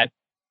watch that.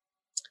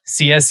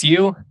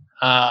 CSU,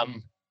 I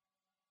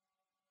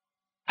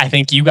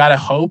think you got to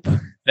hope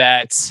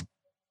that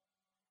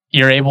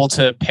you're able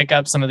to pick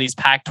up some of these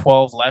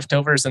Pac-12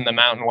 leftovers in the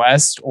Mountain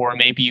West, or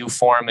maybe you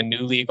form a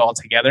new league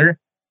altogether.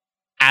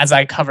 As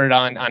I covered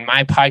on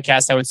my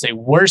podcast, I would say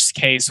worst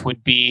case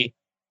would be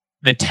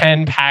the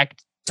 10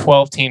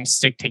 Pac-12 teams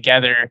stick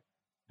together.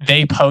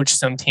 They poach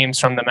some teams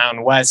from the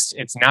Mountain West.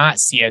 It's not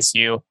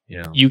CSU.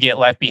 Yeah. You get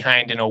left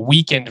behind in a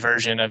weakened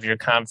version of your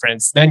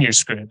conference. Then you're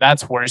screwed.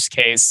 That's worst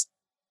case.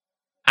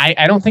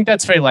 I don't think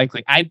that's very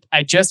likely. I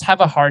just have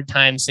a hard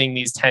time seeing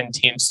these 10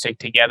 teams stick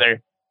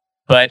together.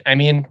 But I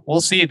mean,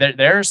 we'll see.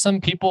 There are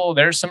some people,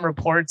 there's some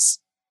reports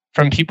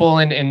from people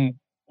in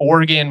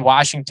Oregon,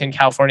 Washington,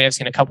 California. I've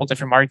seen a couple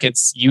different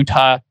markets,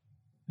 Utah,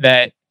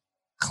 that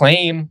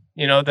claim,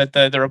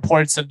 that the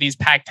reports of these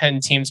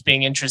Pac-10 teams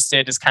being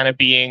interested is kind of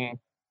being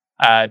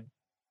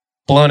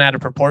blown out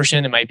of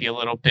proportion. It might be a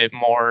little bit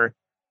more,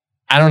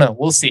 I don't know.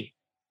 We'll see.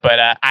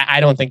 But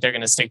I don't think they're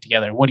going to stick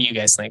together. What do you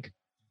guys think?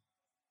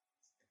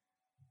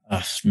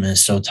 Man,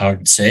 it's so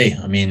hard to say.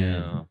 I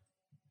mean,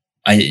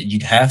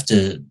 you'd have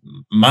to.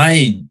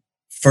 My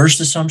first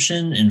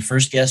assumption and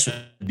first guess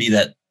would be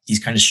that these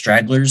kind of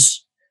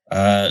stragglers,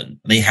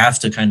 they have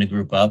to kind of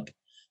group up.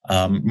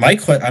 I'm going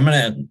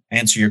to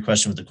answer your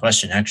question with a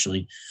question.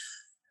 Actually,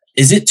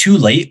 is it too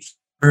late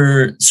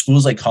for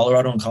schools like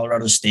Colorado and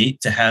Colorado State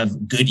to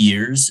have good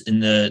years in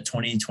the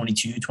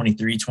 2022,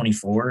 23,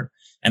 24,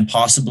 and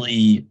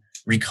possibly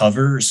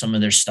recover some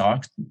of their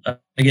stock, I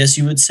guess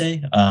you would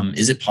say?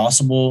 Is it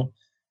possible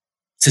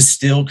to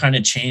still kind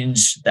of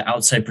change the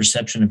outside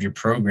perception of your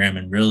program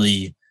and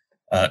really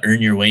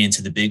earn your way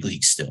into the big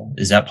league still?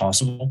 Is that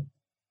possible?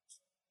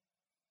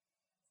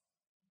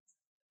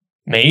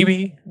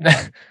 Maybe.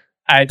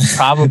 I'd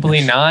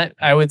probably not,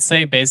 I would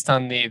say, based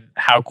on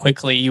how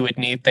quickly you would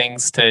need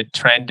things to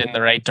trend in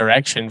the right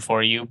direction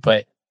for you.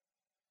 But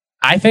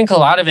I think a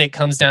lot of it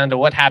comes down to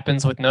what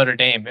happens with Notre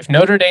Dame. If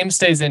Notre Dame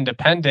stays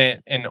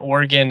independent and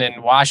Oregon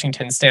and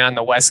Washington stay on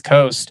the West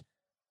Coast,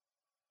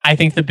 I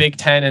think the Big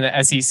Ten and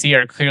the SEC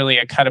are clearly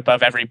a cut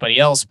above everybody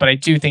else. But I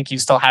do think you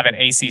still have an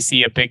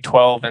ACC, a Big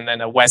 12, and then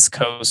a West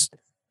Coast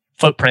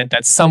footprint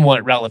that's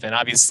somewhat relevant.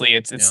 Obviously,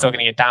 it's still going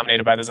to get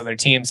dominated by those other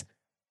teams.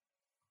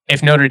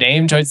 If Notre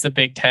Dame joins the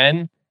Big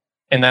Ten,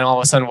 and then all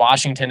of a sudden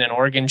Washington and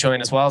Oregon join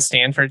as well,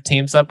 Stanford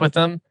teams up with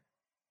them,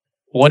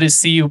 what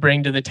does CU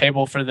bring to the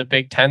table for the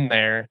Big Ten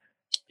there?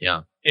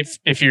 Yeah.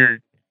 If you're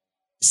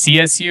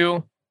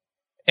CSU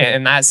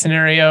in that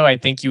scenario, I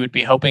think you would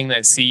be hoping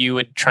that CU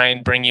would try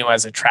and bring you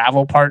as a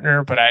travel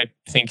partner, but I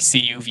think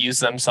CU views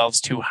themselves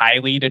too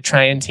highly to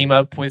try and team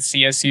up with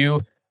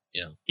CSU.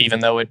 Yeah. Even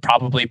though it would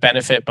probably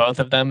benefit both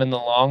of them in the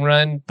long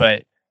run.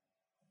 But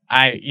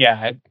I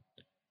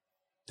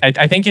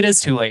think it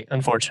is too late,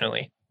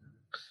 unfortunately.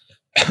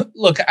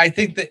 Look, I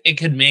think that it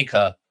could make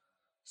a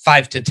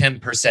 5 to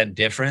 10%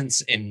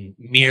 difference in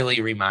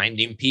merely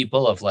reminding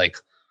people of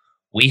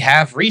we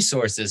have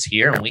resources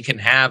here and we can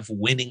have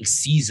winning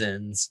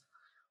seasons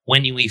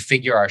when we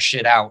figure our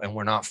shit out and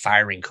we're not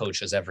firing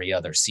coaches every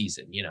other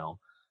season,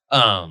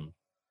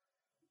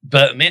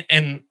 But man,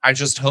 and I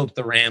just hope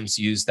the Rams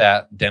use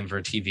that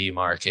Denver TV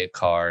market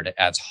card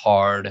as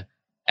hard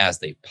as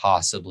they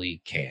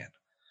possibly can.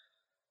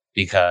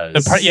 Because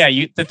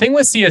the thing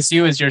with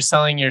CSU is you're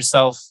selling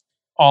yourself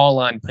all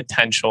on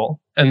potential,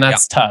 and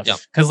that's tough. Yeah.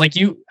 Because like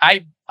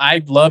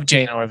I love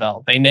Jay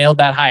Norvell. They nailed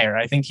that hire.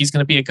 I think he's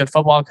going to be a good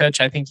football coach.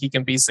 I think he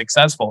can be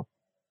successful.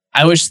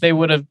 I wish they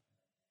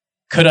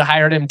could have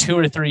hired him 2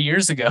 or 3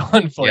 years ago,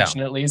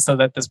 unfortunately, so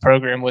that this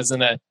program was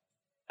in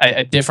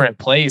a different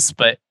place.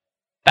 But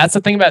that's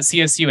the thing about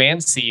CSU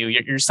and CU.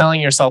 You're selling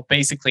yourself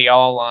basically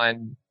all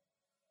on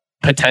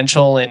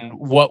potential and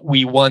what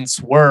we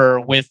once were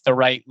with the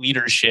right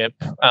leadership.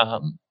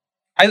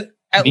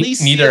 At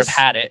least neither have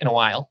had it in a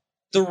while.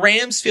 The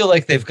Rams feel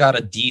like they've got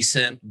a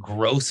decent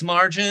growth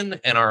margin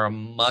and are a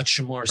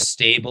much more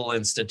stable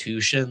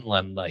institution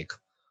than like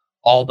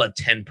all but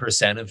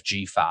 10% of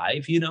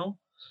G5, you know,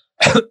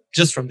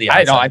 just from the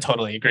outside. I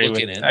totally agree with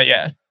that.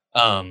 Yeah.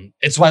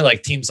 It's why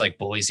like teams like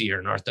Boise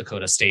or North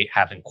Dakota State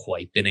haven't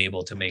quite been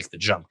able to make the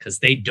jump because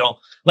they don't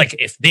like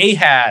if they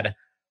had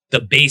the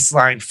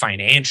baseline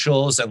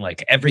financials and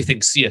like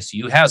everything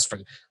CSU has for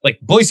like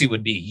Boise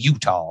would be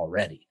Utah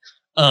already.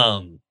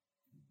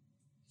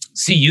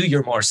 CU,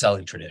 you're more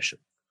selling tradition.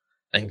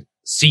 And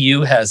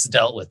CU has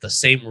dealt with the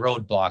same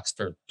roadblocks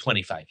for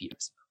 25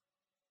 years.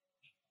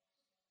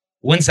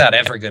 When's that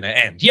ever going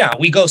to end? Yeah,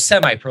 we go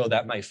semi-pro.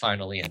 That might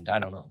finally end. I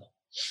don't know.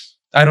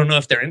 I don't know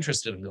if they're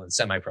interested in going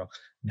semi-pro.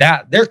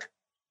 I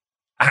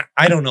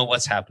don't know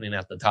what's happening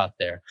at the top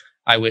there.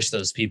 I wish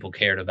those people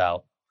cared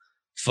about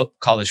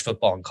college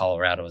football in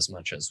Colorado as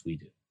much as we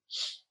do.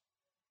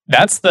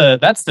 That's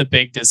the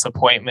big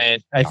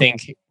disappointment, I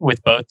think,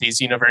 with both these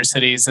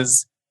universities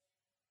is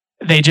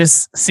they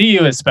just,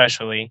 CU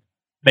especially,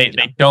 they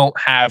don't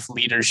have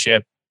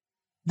leadership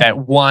that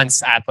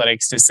wants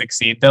athletics to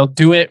succeed. They'll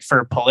do it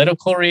for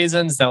political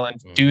reasons. They'll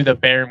do the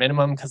bare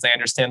minimum because they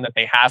understand that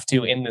they have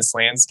to in this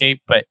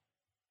landscape, but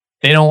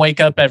they don't wake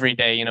up every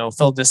day. You know,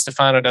 Phil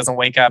DiStefano doesn't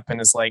wake up and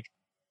is like,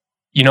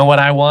 you know what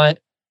I want?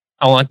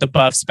 I want the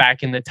Buffs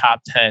back in the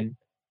top 10.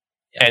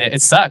 And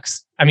it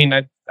sucks. I mean,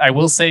 I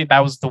will say that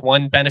was the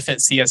one benefit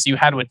CSU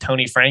had with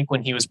Tony Frank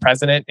when he was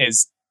president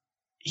is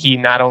he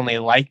not only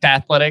liked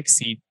athletics,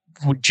 he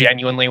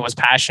genuinely was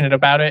passionate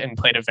about it and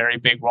played a very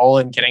big role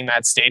in getting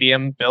that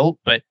stadium built.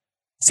 But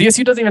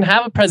CSU doesn't even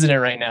have a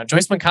president right now.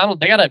 Joyce McConnell,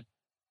 they got an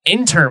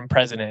interim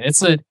president.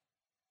 It's a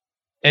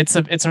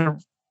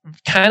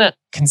kind of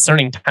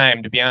concerning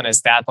time, to be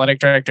honest. The athletic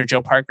director,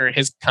 Joe Parker,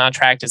 his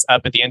contract is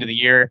up at the end of the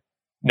year.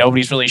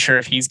 Nobody's really sure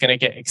if he's going to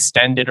get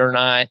extended or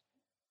not.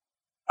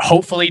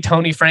 Hopefully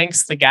Tony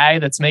Frank's the guy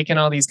that's making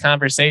all these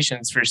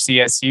conversations for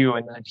CSU,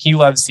 and he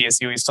loves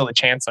CSU. He's still the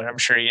chancellor. I'm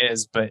sure he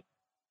is. But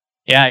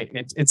yeah,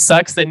 it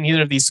sucks that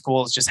neither of these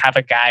schools just have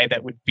a guy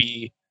that would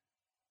be,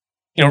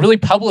 you know, really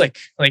public.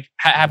 Like,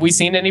 have we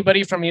seen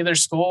anybody from either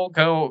school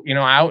go, you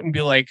know, out and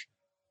be like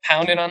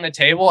pounding on the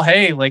table?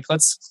 Hey, like,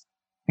 let's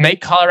make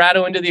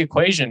Colorado into the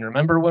equation.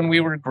 Remember when we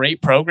were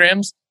great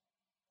programs?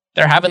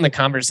 They're having the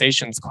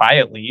conversations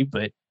quietly,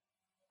 but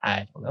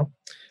I don't know.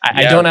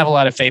 I don't have a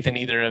lot of faith in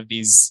either of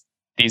these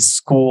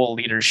school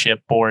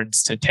leadership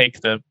boards to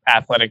take the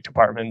athletic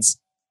departments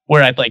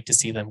where I'd like to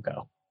see them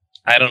go.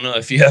 I don't know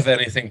if you have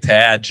anything to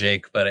add,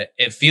 Jake, but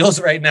it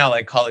feels right now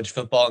like college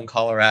football in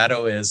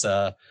Colorado is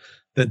the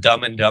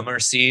Dumb and Dumber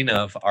scene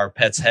of our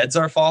pets' heads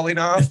are falling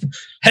off.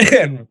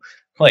 And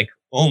like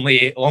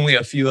only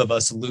a few of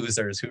us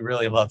losers who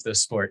really love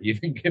this sport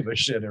even give a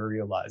shit or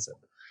realize it.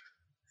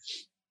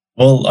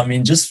 Well, I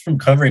mean, just from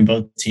covering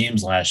both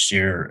teams last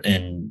year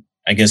and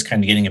I guess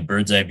kind of getting a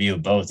bird's eye view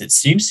of both, it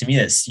seems to me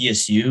that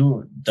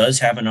CSU does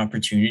have an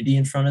opportunity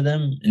in front of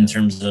them in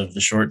terms of the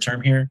short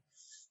term here.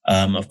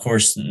 Of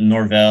course,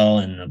 Norvell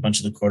and a bunch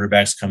of the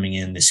quarterbacks coming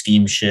in, the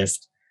scheme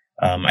shift.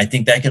 I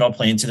think that could all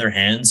play into their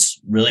hands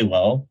really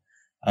well.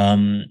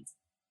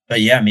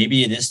 But yeah,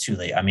 maybe it is too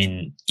late. I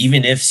mean,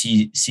 even if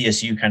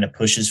CSU kind of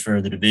pushes for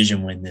the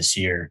division win this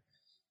year,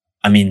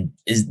 I mean,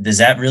 does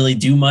that really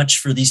do much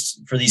for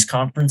these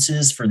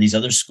conferences, for these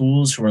other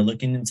schools who are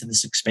looking into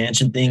this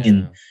expansion thing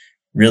and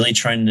really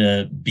trying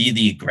to be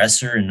the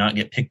aggressor and not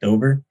get picked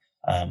over?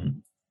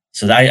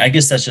 So I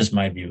guess that's just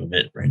my view of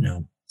it right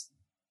now.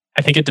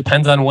 I think it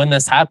depends on when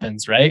this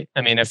happens, right?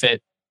 I mean, if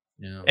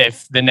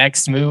the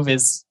next move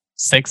is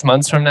 6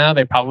 months from now,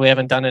 they probably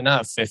haven't done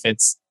enough. If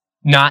it's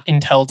not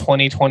until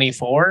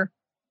 2024,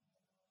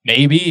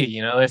 maybe,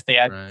 you know, if they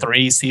had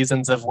 3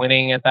 seasons of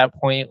winning at that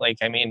point, like,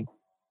 I mean,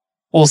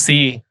 we'll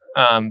see.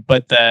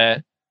 But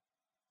the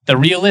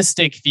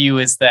realistic view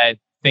is that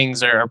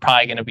things are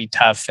probably going to be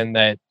tough and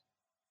that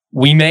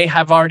we may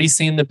have already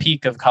seen the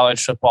peak of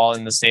college football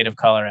in the state of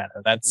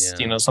Colorado. That's,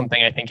 you know,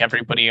 something I think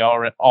everybody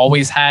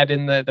always had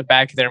in the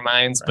back of their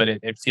minds, but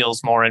it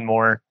feels more and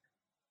more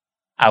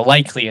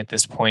likely at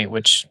this point,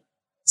 which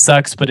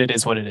sucks, but it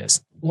is what it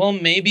is. Well,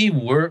 maybe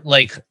we're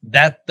like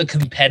that. The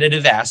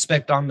competitive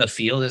aspect on the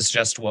field is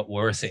just what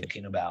we're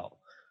thinking about.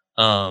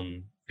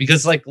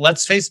 Because like,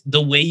 let's face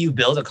the way you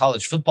build a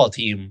college football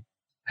team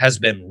has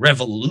been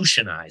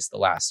revolutionized the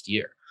last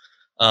year.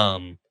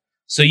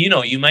 So, you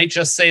know, you might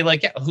just say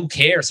like, yeah, who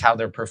cares how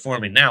they're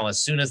performing now? As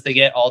soon as they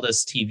get all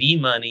this TV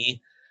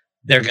money,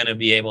 they're going to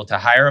be able to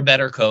hire a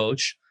better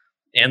coach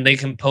and they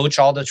can poach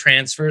all the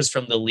transfers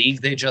from the league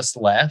they just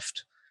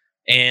left.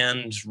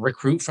 and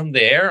recruit from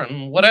there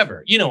and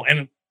whatever,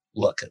 and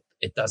look,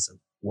 it doesn't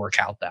work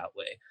out that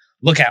way.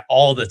 Look at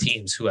all the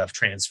teams who have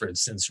transferred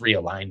since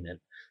realignment.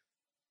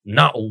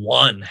 Not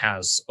one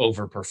has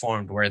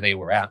overperformed where they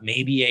were at.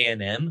 Maybe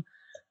A&M,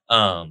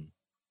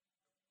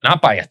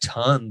 not by a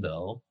ton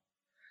though.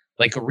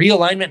 Like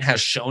realignment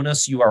has shown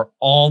us you are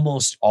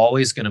almost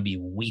always going to be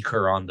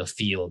weaker on the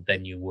field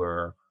than you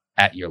were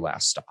at your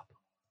last stop.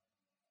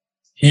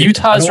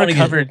 Utah's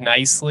recovered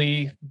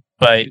nicely,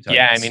 but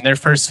I mean, their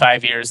first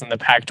 5 years in the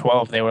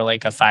Pac-12, they were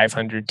like a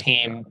 500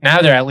 team.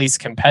 Now they're at least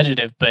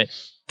competitive, but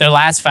their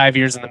last 5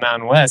 years in the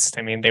Mountain West,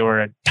 I mean, they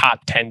were a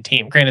top 10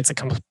 team. Granted, it's a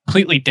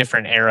completely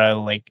different era.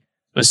 Like,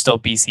 it was still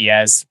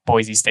BCS.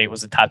 Boise State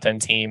was a top 10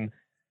 team.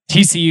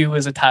 TCU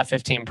was a top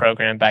 15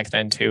 program back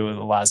then, too. A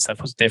lot of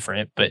stuff was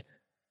different. But,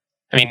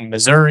 I mean,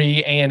 Missouri,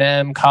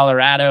 A&M,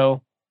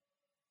 Colorado,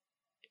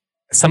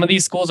 some of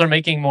these schools are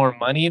making more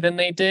money than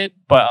they did,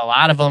 but a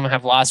lot of them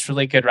have lost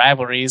really good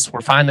rivalries.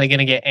 We're finally going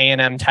to get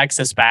A&M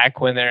Texas back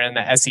when they're in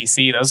the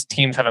SEC. Those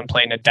teams haven't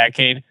played in a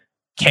decade.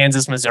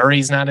 Kansas,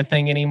 Missouri's not a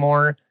thing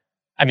anymore.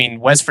 I mean,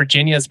 West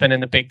Virginia's been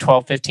in the Big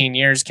 12 15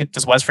 years.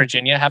 Does West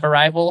Virginia have a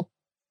rival?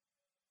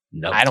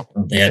 No. I don't.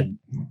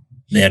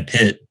 They had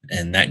Pitt,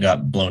 and that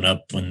got blown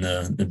up when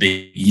the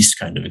Big East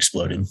kind of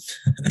exploded.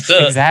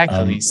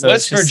 Exactly. So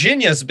West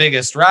Virginia's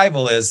biggest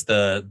rival is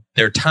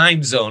their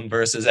time zone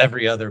versus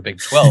every other Big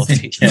 12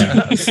 team.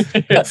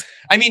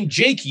 I mean,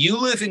 Jake, you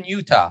live in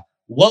Utah.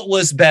 What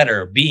was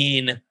better,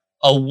 being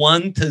a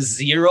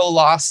 1-0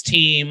 loss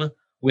team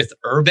with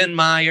Urban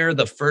Meyer,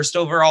 the first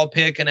overall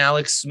pick, and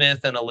Alex Smith,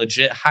 and a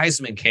legit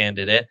Heisman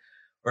candidate?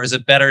 Or is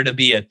it better to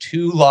be a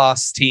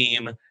 2-loss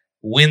team,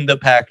 win the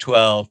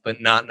Pac-12, but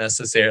not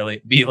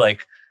necessarily be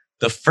like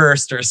the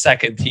first or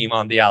second team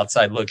on the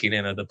outside looking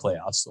into the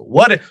playoffs? So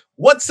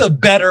what's a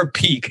better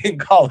peak in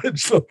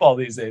college football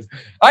these days?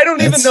 I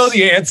don't even know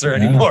the answer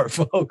anymore,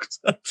 folks.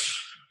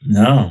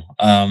 No.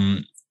 I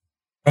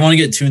don't want to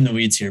get too in the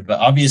weeds here, but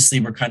obviously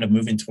we're kind of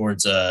moving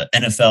towards a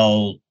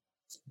NFL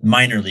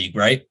minor league,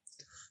 right?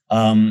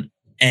 And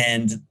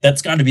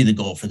that's got to be the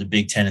goal for the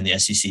Big Ten and the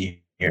SEC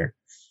here.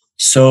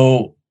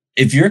 So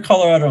if you're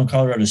Colorado and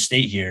Colorado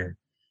State here,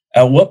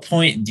 at what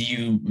point do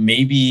you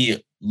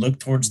maybe look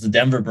towards the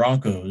Denver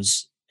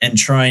Broncos and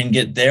try and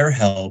get their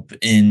help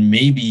in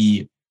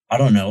maybe, I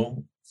don't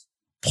know,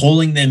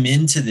 pulling them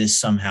into this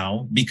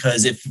somehow?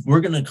 Because if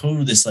we're going to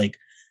go this like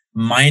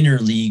minor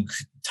league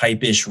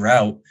type-ish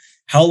route,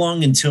 how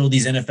long until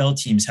these NFL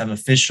teams have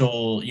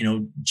official,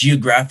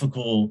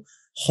 geographical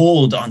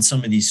hold on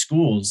some of these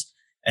schools?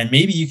 And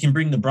maybe you can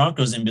bring the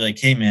Broncos in and be like,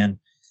 hey, man,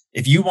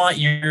 if you want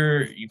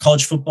your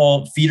college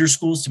football feeder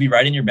schools to be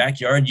right in your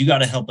backyard, you got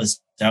to help us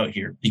out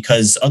here,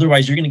 because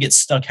otherwise you're going to get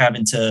stuck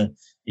having to,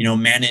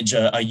 manage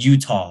a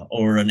Utah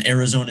or an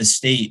Arizona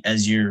State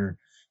as your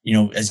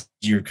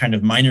kind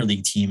of minor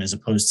league team, as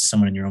opposed to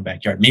someone in your own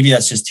backyard. Maybe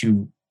that's just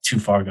too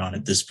far gone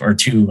at this, or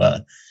too,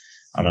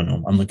 I don't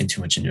know. I'm looking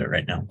too much into it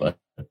right now, but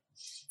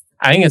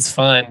I think it's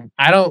fun.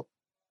 I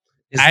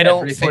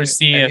don't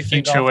foresee a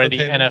future where the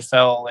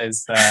NFL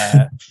is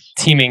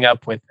teaming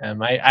up with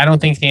them. I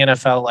don't think the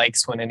NFL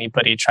likes when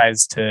anybody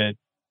tries to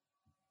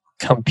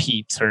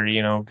compete or,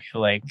 be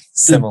like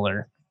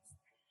similar.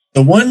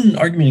 The one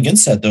argument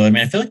against that, though, I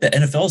mean, I feel like the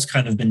NFL has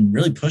kind of been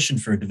really pushing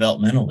for a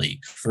developmental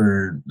league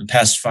for the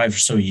past 5 or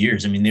so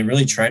years. I mean, they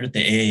really tried with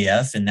the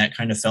AAF and that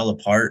kind of fell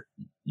apart.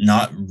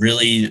 Not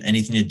really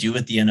anything to do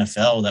with the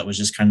NFL. That was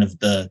just kind of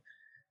the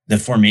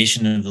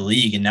formation of the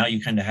league. And now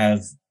you kind of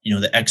have,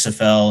 the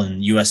XFL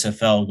and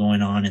USFL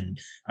going on. And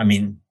I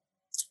mean,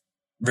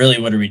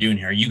 really, what are we doing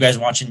here? Are you guys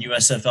watching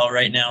USFL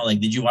right now? Like,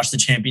 did you watch the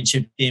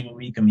championship game a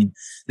week? I mean,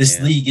 this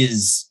league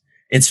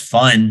it's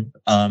fun.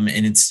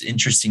 And it's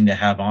interesting to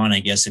have on, I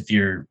guess, if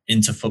you're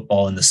into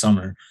football in the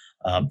summer.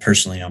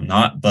 Personally, I'm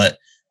not, but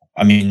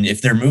I mean,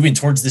 if they're moving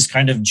towards this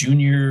kind of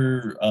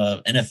junior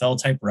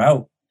NFL type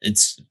route,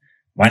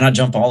 why not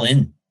jump all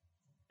in?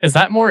 Is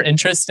that more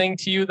interesting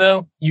to you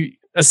though?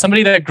 As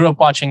somebody that grew up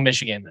watching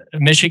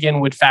Michigan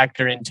would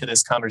factor into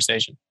this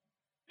conversation.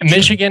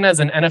 Michigan as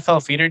an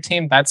NFL feeder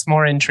team, that's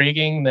more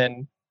intriguing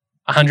than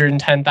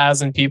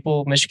 110,000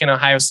 people. Michigan,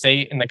 Ohio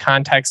State, in the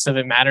context of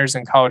it matters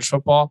in college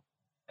football.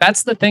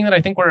 That's the thing that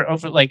I think we're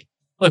over. Like,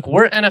 look,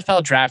 we're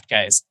NFL draft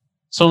guys.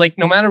 So like,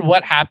 no matter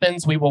what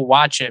happens, we will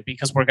watch it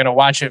because we're going to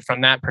watch it from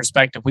that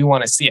perspective. We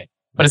want to see it.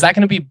 But is that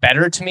going to be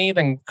better to me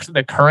than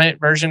the current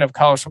version of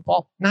college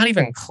football? Not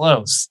even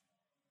close.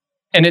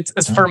 And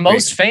it's for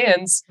most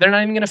fans, they're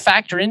not even going to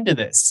factor into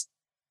this.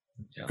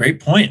 Great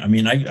point. I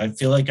mean, I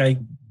feel like I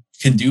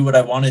can do what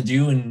I want to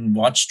do and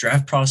watch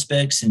draft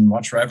prospects and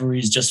watch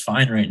rivalries just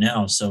fine right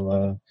now.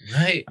 So,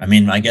 right. I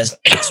mean, I guess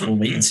we'll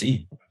wait and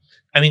see.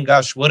 I mean,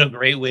 gosh, what a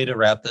great way to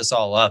wrap this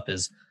all up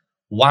is,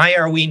 why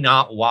are we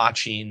not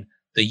watching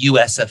the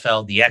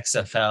USFL, the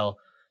XFL,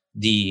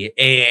 the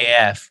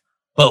AAF,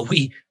 but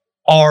we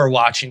are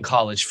watching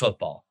college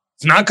football?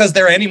 It's not because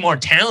they're any more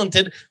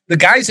talented. The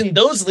guys in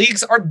those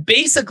leagues are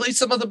basically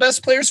some of the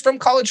best players from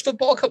college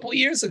football a couple of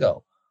years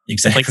ago.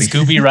 Exactly. Like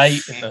Scooby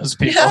Wright and those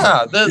people.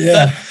 Yeah,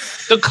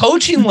 the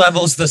coaching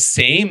level's the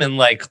same in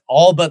like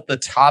all but the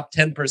top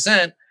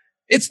 10%.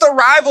 It's the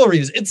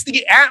rivalries. It's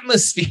the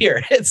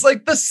atmosphere. It's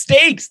like the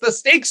stakes. The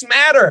stakes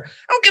matter.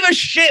 I don't give a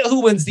shit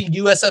who wins the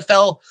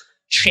USFL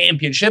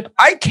championship.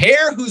 I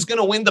care who's going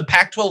to win the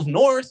Pac-12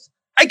 North.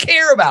 I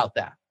care about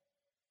that.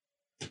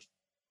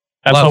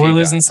 That's Love what we're you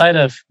losing guys. sight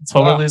of. That's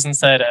what Wow. we're losing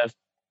sight of.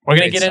 We're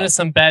going to Great get into stuff.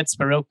 some bets,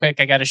 but real quick,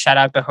 I got to shout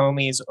out the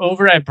homies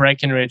over at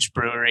Breckenridge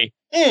Brewery.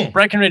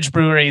 Breckenridge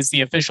Brewery is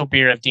the official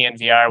beer of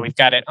DNVR. We've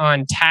got it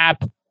on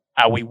tap.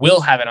 We will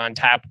have it on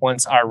tap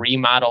once our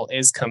remodel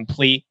is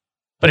complete.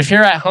 But if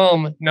you're at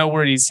home, no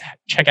worries.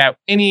 Check out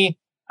any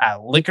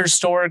liquor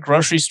store,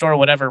 grocery store,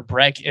 whatever.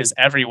 Breck is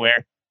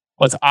everywhere.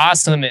 What's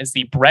awesome is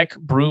the Breck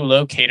Brew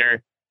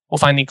Locator will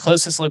find the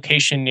closest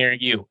location near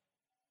you.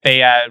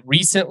 They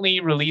recently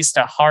released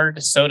a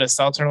hard soda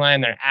seltzer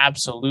line. They're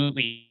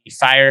absolutely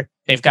fire.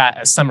 They've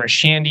got a summer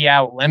shandy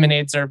out.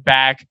 Lemonades are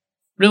back.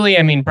 Really,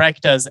 I mean, Breck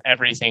does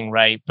everything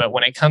right. But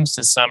when it comes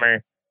to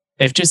summer,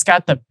 they've just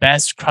got the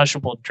best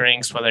crushable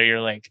drinks, whether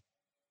you're like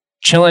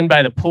chilling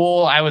by the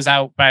pool. I was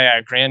out by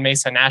Grand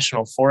Mesa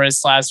National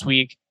Forest last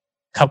week.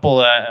 A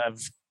couple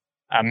of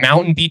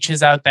mountain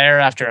beaches out there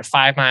after a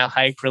 5-mile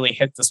hike really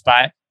hit the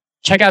spot.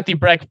 Check out the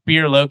Breck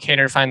Beer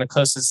Locator. Find the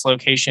closest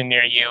location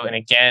near you. And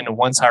again,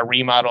 once our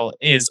remodel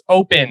is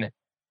open,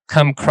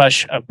 come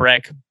crush a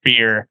Breck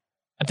beer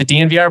at the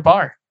DNVR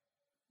bar.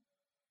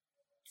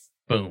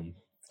 Boom.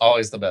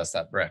 Always the best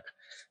at Breck.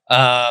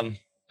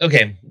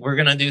 Okay, we're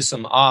going to do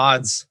some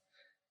odds.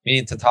 We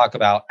need to talk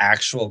about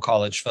actual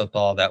college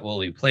football that will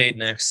be played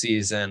next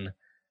season.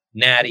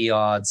 Natty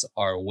odds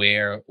are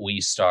where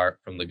we start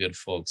from the good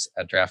folks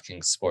at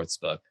DraftKings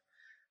Sportsbook.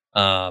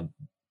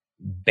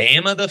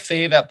 Bama the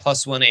fave at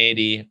plus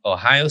 180,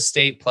 Ohio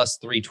State plus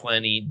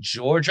 320,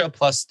 Georgia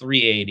plus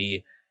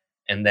 380,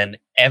 and then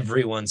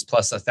everyone's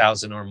plus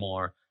 1,000 or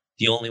more.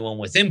 The only one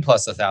within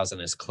plus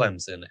 1,000 is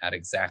Clemson at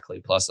exactly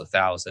plus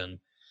 1,000.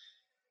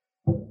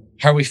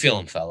 How are we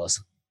feeling,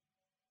 fellas?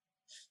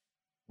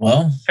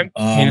 Well, I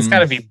mean, it's got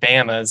to be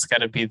Bama. It's got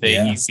to be the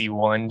yeah. easy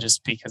one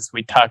just because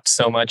we talked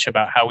so much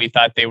about how we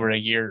thought they were a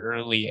year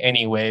early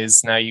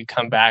anyways. Now you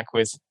come back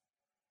with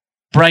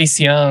Bryce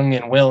Young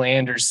and Will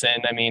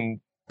Anderson. I mean,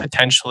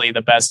 potentially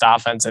the best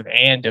offensive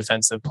and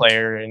defensive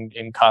player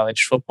in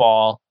college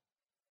football.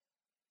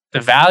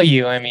 The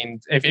value, I mean,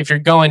 if you're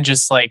going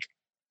just like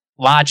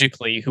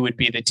logically, who would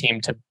be the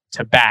team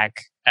to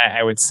back?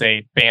 I would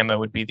say Bama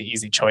would be the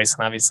easy choice.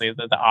 And obviously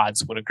the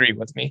odds would agree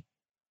with me.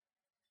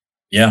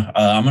 Yeah,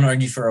 I'm going to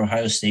argue for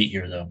Ohio State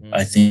here, though.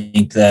 I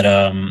think that,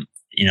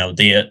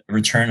 they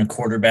return a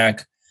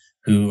quarterback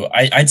who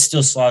I'd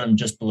still slot him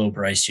just below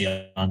Bryce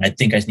Young. I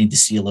think I need to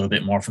see a little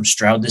bit more from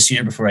Stroud this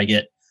year before I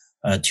get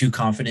too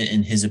confident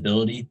in his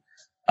ability.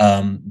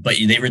 But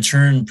they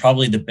return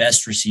probably the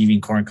best receiving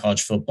core in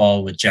college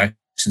football with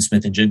Jackson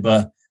Smith and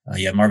Jigba.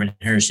 You have Marvin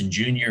Harrison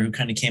Jr., who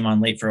kind of came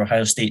on late for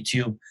Ohio State,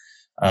 too.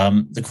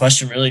 The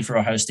question really for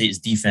Ohio State is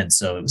defense.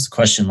 So it was the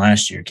question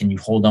last year. Can you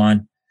hold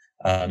on?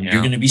 You're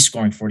going to be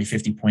scoring 40,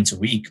 50 points a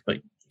week, but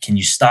can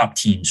you stop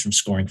teams from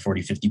scoring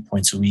 40, 50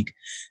 points a week?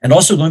 And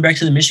also going back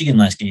to the Michigan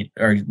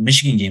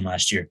game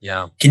last year.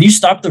 Yeah. Can you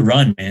stop the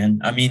run, man?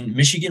 I mean,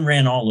 Michigan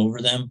ran all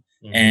over them,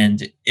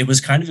 and it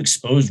was kind of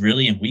exposed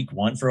really in week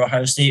 1 for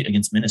Ohio State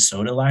against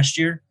Minnesota last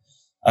year.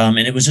 And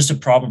it was just a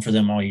problem for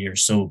them all year.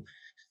 So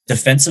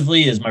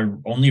defensively is my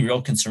only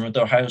real concern with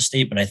Ohio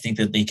State, but I think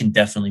that they can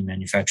definitely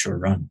manufacture a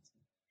run.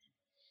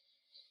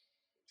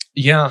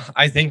 Yeah,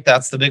 I think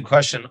that's the big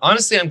question.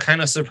 Honestly, I'm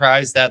kind of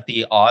surprised that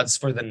the odds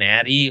for the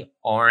Natty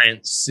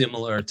aren't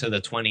similar to the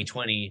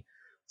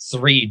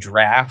 2023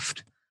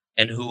 draft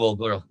and who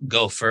will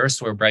go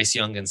first, where Bryce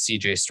Young and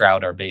CJ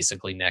Stroud are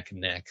basically neck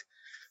and neck.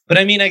 But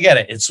I mean, I get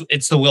it.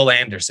 It's the Will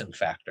Anderson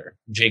factor.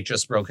 Jake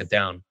just broke it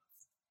down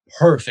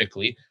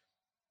perfectly.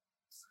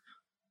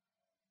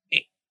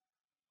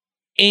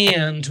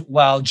 And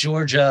while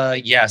Georgia,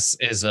 yes,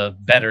 is a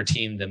better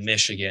team than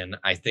Michigan,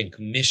 I think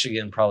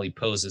Michigan probably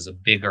poses a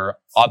bigger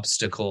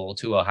obstacle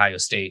to Ohio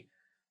State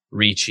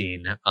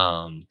reaching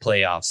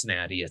playoffs,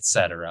 Natty,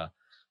 etc.,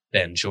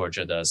 than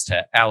Georgia does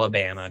to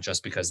Alabama,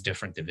 just because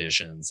different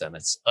divisions and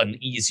it's an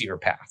easier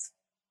path.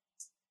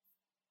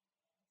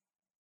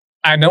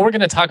 I know we're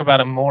going to talk about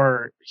them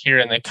more here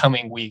in the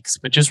coming weeks,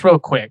 but just real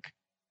quick,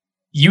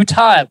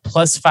 Utah at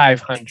plus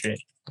 500.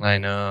 I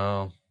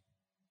know.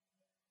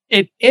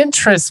 It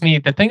interests me.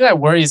 The thing that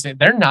worries me,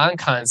 their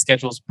non-con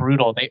schedule is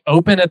brutal. They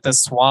open at the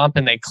Swamp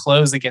and they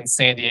close against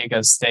San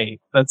Diego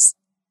State. That's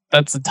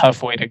a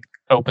tough way to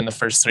open the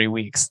first 3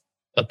 weeks.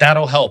 But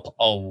that'll help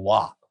a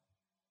lot.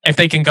 If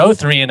they can go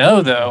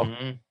 3-0, though,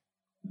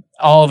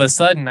 all of a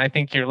sudden, I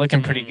think you're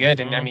looking pretty good.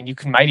 And I mean, you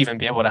might even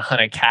be able to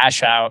hunt a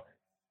cash out.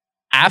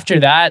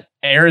 After that,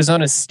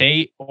 Arizona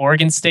State,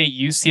 Oregon State,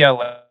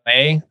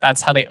 UCLA,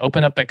 that's how they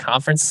open up the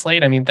conference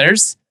slate. I mean,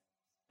 there's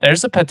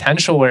a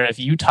potential where if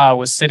Utah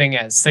was sitting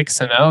at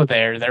 6-0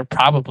 there, they're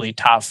probably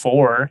top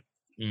 4.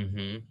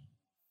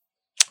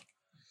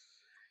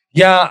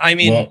 Yeah, I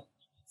mean,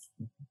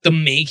 the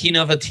making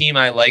of a team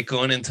I like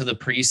going into the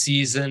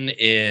preseason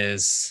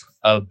is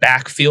a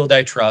backfield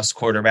I trust,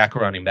 quarterback,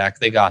 running back.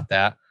 They got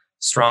that.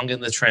 Strong in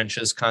the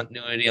trenches,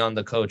 continuity on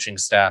the coaching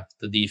staff.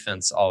 The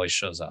defense always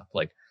shows up.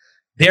 Like,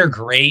 they're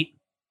great.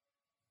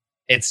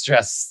 It's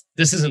just,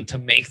 this isn't to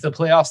make the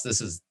playoffs.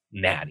 This is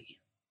natty.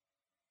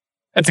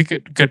 That's a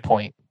good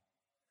point.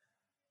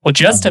 Well,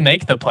 just to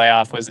make the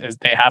playoff is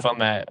they have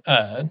them at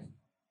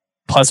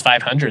plus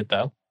 500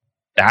 though.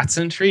 That's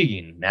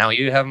intriguing. Now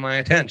you have my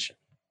attention.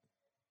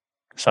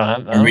 So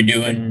are we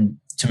doing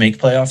to make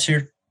playoffs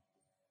here?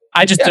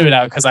 I just threw it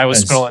out because I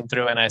was scrolling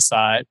through and I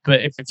saw it.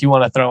 But if you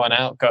want to throw one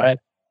out, go ahead.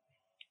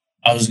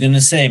 I was going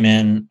to say,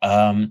 man,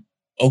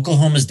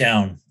 Oklahoma's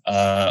down.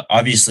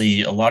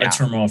 Obviously, a lot of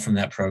turmoil from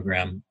that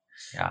program.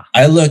 Yeah.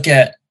 I look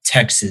at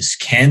Texas.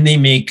 Can they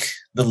make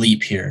the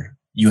leap here?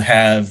 You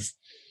have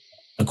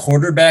a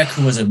quarterback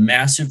who was a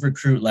massive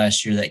recruit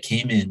last year that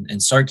came in, and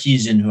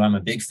Sarkisian, who I'm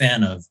a big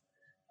fan of.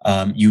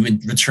 You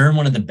would return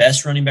one of the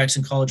best running backs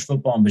in college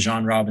football,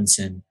 Bijan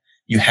Robinson.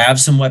 You have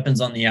some weapons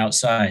on the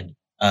outside.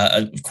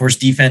 Of course,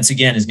 defense,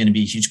 again, is going to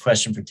be a huge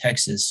question for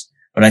Texas.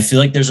 But I feel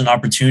like there's an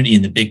opportunity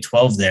in the Big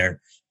 12 there.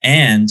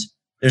 And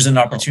there's an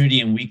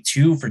opportunity in week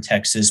 2 for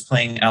Texas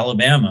playing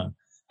Alabama.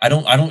 I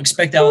don't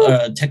expect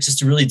Texas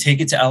to really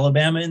take it to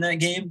Alabama in that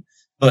game.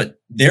 But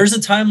there's a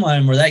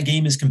timeline where that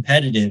game is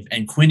competitive.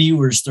 And Quinn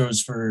Ewers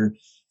throws for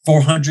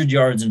 400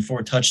 yards and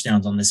 4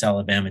 touchdowns on this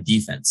Alabama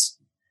defense.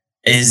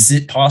 Is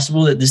it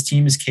possible that this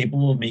team is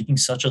capable of making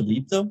such a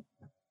leap, though?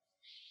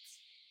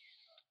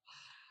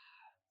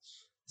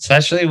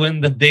 Especially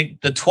when the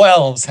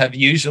 12s have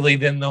usually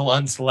been the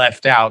ones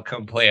left out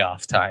come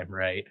playoff time,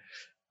 right?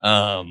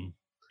 And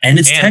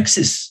it's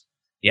Texas.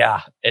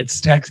 Yeah,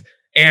 it's Texas.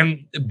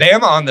 And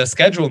Bama on the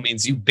schedule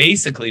means you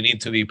basically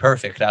need to be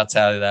perfect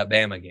outside of that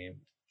Bama game.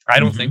 I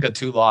don't think a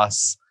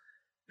 2-loss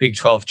Big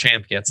 12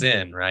 champ gets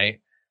in,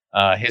 right?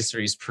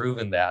 History's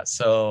proven that.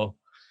 So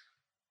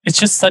it's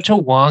just such a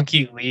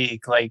wonky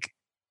league. Like,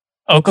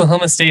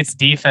 Oklahoma State's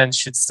defense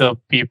should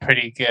still be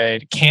pretty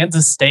good.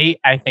 Kansas State,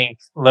 I think,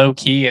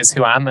 low-key is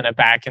who I'm going to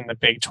back in the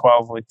Big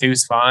 12 with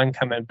Deuce Vaughn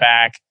coming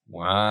back.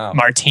 Wow.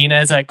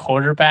 Martinez at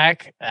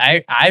quarterback.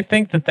 I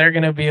think that they're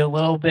going to be a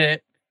little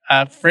bit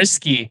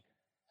frisky.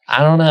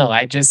 I don't know.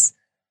 I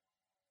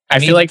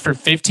feel like for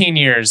 15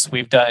 years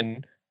we've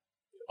done,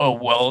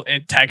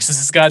 Texas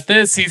has got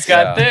this, he's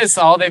got this,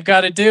 all they've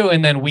got to do.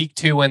 And then week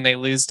 2 when they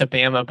lose to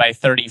Bama by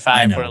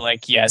 35, we're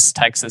like, yes,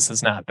 Texas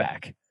is not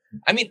back.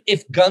 I mean,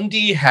 if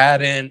Gundy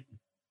hadn't,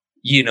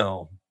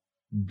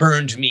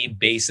 burned me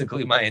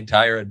basically my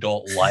entire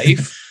adult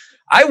life,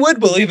 I would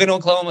believe in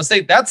Oklahoma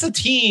State. That's a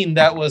team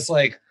that was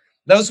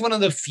one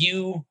of the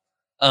few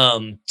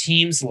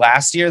teams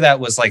last year that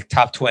was like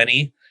top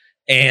 20.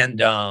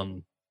 And I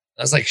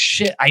was like,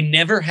 shit, I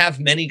never have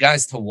many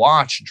guys to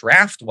watch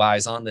draft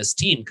wise on this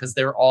team because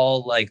they're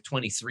all like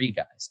 23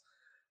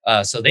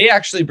 guys. So they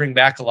actually bring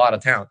back a lot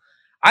of talent.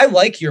 I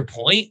like your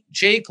point,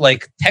 Jake.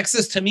 Like,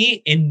 Texas, to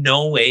me, in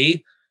no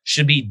way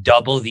should be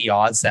double the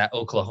odds that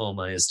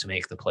Oklahoma is to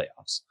make the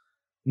playoffs.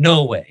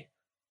 No way.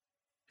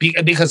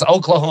 Because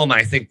Oklahoma,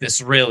 I think this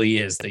really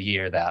is the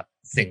year that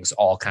things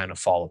all kind of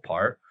fall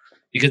apart.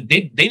 Because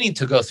they need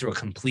to go through a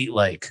complete,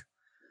 like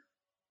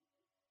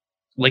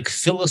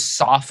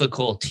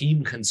philosophical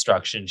team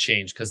construction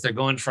change, because they're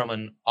going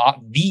from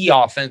the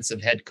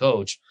offensive head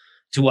coach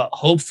to what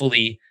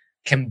hopefully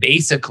can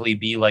basically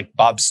be like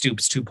Bob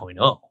Stoops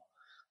 2.0.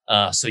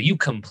 So you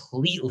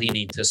completely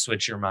need to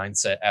switch your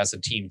mindset as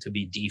a team to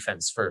be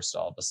defense first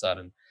all of a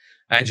sudden.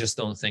 I just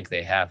don't think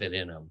they have it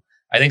in them.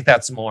 I think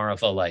that's more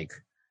of a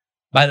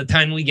by the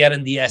time we get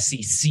in the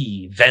SEC,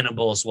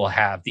 Venables will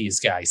have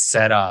these guys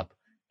set up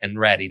and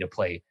ready to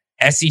play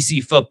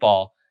SEC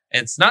football.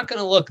 And it's not going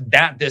to look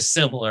that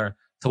dissimilar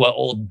to what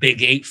old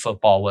Big 8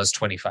 football was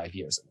 25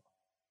 years ago.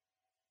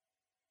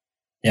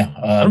 Yeah.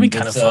 That'll be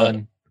kind of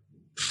fun.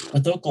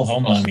 With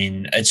Oklahoma, I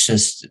mean, it's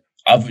just...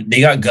 they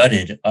got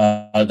gutted.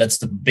 That's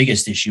the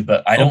biggest issue.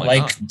 But I don't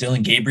like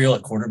Dylan Gabriel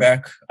at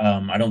quarterback.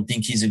 I don't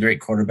think he's a great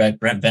quarterback.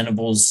 Brent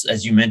Venables,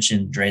 as you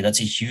mentioned, Dre, that's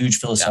a huge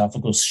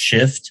philosophical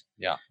shift.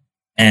 Yeah.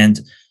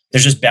 And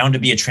there's just bound to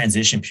be a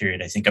transition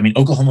period, I think. I mean,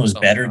 Oklahoma was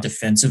better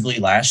defensively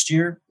last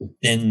year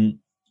than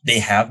they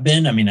have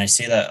been. I mean, I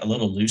say that a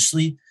little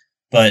loosely,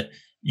 but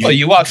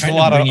you watched a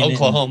lot of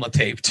Oklahoma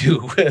tape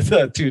too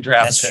with 2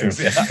 draft picks.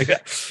 Yeah.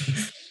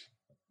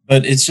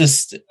 But it's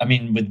just, I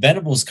mean, with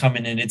Venables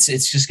coming in, it's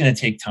just going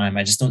to take time.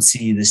 I just don't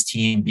see this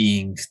team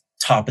being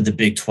top of the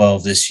Big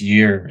 12 this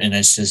year. And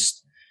it's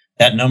just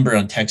that number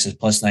on Texas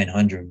plus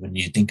 900. When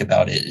you think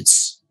about it,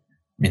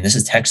 this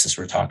is Texas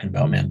we're talking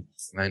about, man.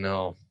 I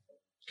know.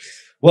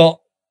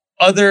 Well,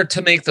 other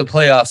to make the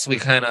playoffs, we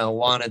kind of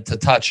wanted to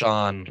touch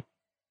on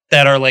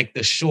that are like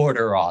the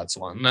shorter odds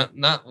one.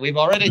 We've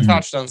already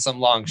touched on some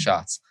long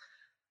shots.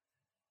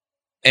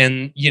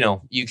 And,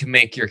 you can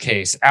make your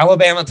case.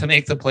 Alabama to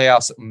make the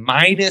playoffs,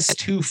 minus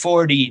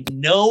 240.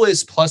 No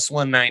is plus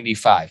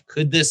 195.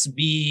 Could this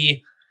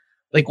be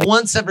like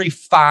once every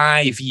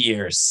 5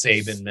 years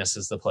Saban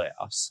misses the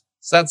playoffs?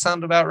 Does that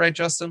sound about right,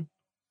 Justin?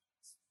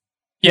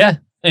 Yeah.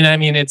 And I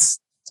mean, it's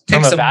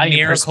from Takes a value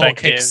miracle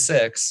perspective. kick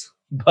six,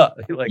 but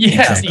like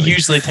It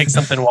usually takes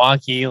something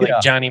wonky, like Yeah.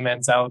 Johnny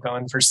Manziel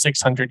going for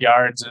 600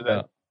 yards or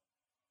the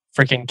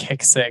freaking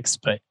kick six.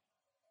 But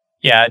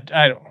yeah,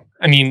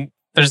 I mean,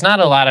 there's not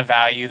a lot of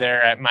value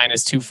there at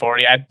minus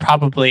 240. I'd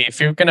probably, if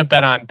you're going to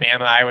bet on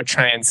Bama, I would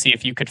try and see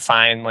if you could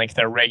find like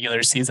their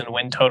regular season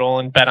win total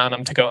and bet on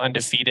them to go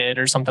undefeated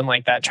or something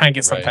like that. Try and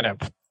get something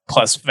at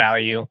plus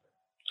value.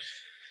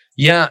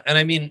 Yeah, and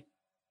I mean,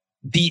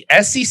 the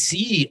SEC,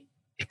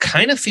 it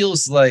kind of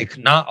feels like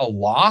not a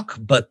lock,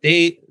 but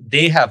they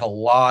have a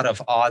lot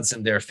of odds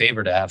in their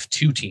favor to have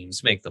two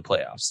teams make the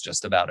playoffs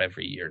just about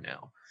every year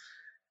now.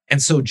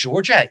 And so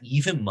Georgia at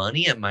even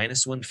money at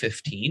minus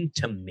 115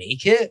 to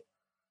make it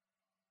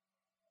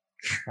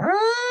kind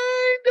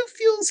of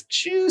feels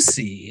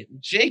juicy.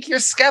 Jake, you're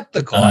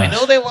skeptical. I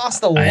know they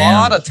lost a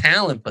lot of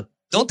talent, but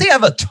don't they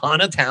have a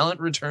ton of talent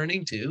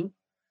returning too?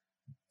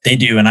 They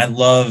do, and I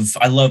love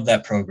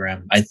that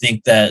program. I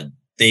think that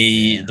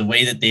the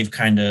way that they've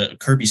kind of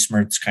Kirby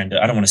Smart's kind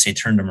of, I don't want to say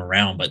turned them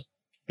around, but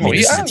I mean,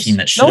 this is a team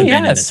that should have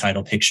been in the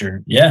title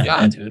picture.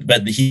 Yeah, dude.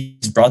 But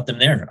he's brought them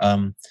there.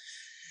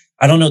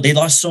 I don't know. They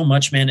lost so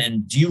much, man.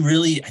 And do you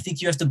really? I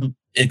think you have to.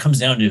 It comes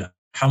down to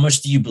how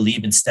much do you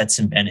believe in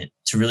Stetson Bennett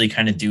to really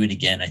kind of do it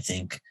again? I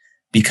think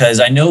because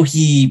I know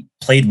he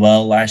played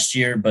well last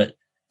year, but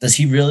does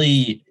he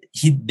really?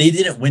 They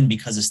didn't win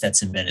because of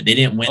Stetson Bennett. They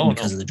didn't win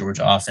because of the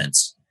Georgia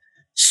offense.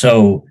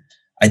 So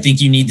I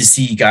think you need to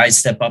see guys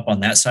step up on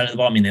that side of the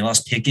ball. I mean, they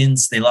lost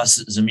Pickens, they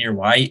lost Zamir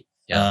White,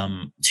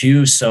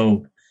 too.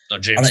 So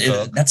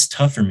that's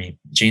tough for me.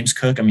 James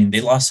Cook, I mean,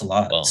 they lost a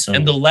lot. Well, so,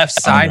 and the left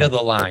side of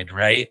the line,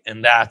 right?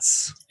 And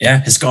that's...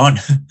 Yeah, it's gone.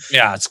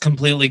 Yeah, it's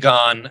completely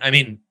gone. I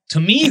mean, to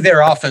me,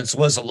 their offense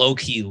was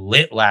low-key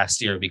lit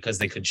last year because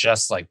they could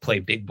just like play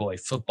big boy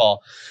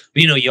football.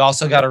 But, you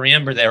also got to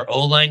remember their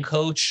O-line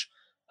coach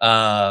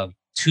 2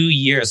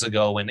 years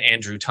ago when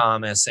Andrew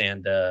Thomas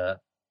and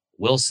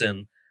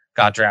Wilson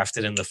got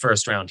drafted in the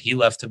first round. He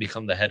left to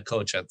become the head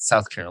coach at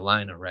South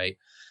Carolina, right?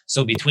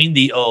 So between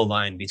the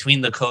O-line,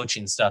 between the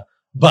coaching stuff,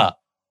 but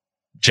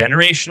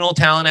generational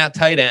talent at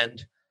tight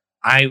end,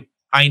 I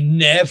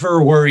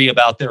never worry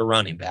about their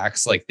running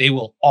backs. Like they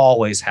will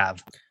always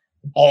have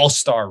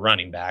all-star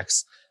running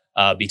backs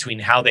between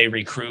how they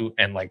recruit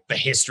and like the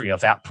history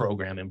of that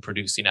program and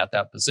producing at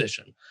that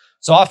position.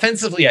 So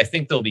offensively, I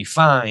think they'll be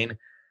fine.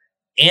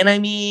 And I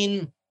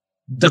mean,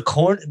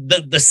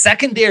 the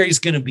secondary is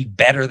going to be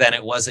better than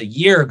it was a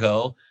year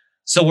ago.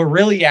 So we're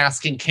really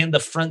asking, can the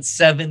front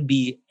seven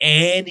be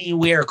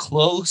anywhere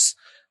close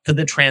to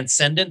the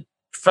transcendent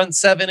front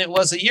seven it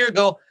was a year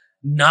ago?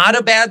 Not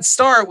a bad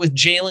start with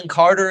Jalen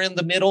Carter in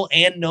the middle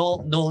and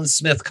Nolan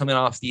Smith coming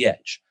off the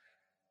edge.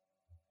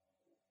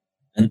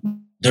 And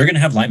they're going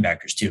to have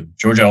linebackers too.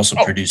 Georgia also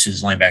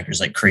produces linebackers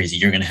like crazy.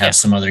 You're going to have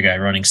some other guy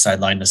running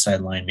sideline to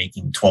sideline,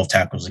 making 12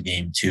 tackles a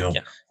game too.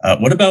 Yeah.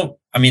 What about,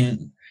 I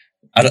mean,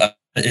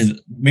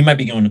 we might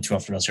be going too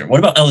off the rails here. What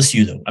about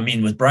LSU though? I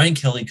mean, with Brian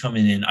Kelly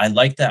coming in, I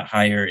like that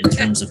hire in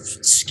terms of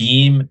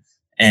scheme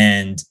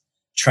and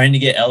trying to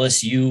get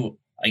LSU,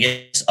 I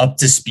guess, up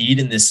to speed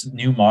in this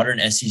new modern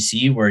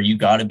SEC where you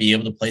got to be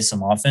able to play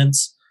some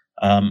offense.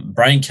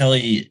 Brian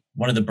Kelly,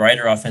 one of the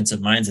brighter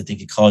offensive minds, I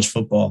think, in college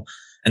football.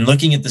 And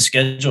looking at the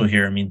schedule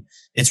here, I mean,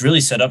 it's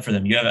really set up for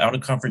them. You have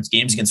out-of-conference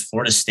games against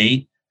Florida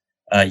State.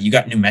 You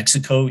got New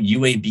Mexico,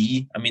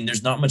 UAB. I mean,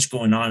 there's not much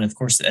going on. Of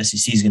course, the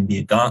SEC is going to be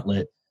a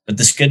gauntlet, but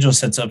the schedule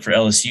sets up for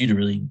LSU to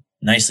really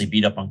nicely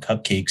beat up on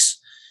cupcakes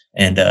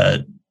and,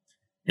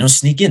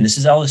 sneak in. This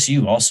is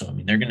LSU also. I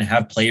mean, they're going to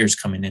have players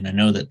coming in. I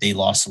know that they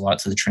lost a lot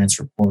to the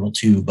transfer portal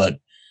too, but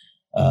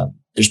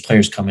there's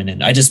players coming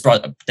in. I just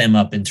brought them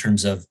up in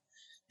terms of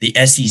the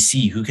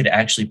SEC, who could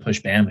actually push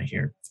Bama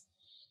here.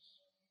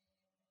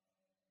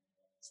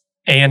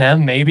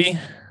 A&M, maybe,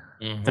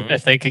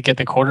 if they could get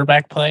the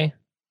quarterback play.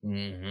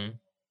 I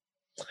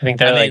think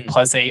they're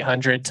plus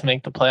 800 to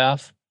make the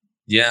playoff.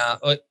 Yeah.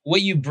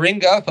 What you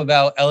bring up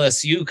about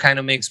LSU kind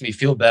of makes me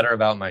feel better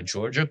about my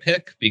Georgia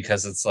pick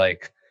because it's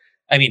like,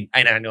 I mean,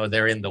 and I know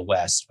they're in the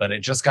West, but it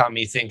just got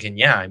me thinking,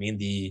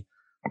 the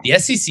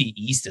SEC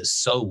East is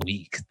so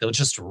weak. They'll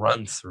just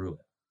run through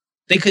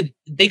it.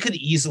 They could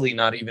easily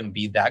not even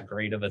be that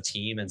great of a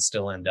team and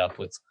still end up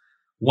with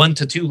 1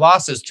 to 2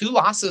 losses. 2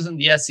 losses in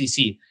the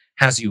SEC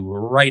has you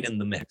right in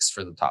the mix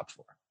for the top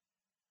 4.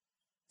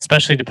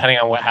 Especially depending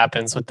on what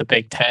happens with the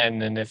Big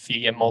Ten and if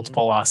you get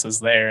multiple losses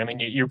there. I mean,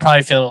 you're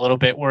probably feeling a little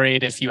bit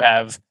worried if you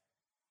have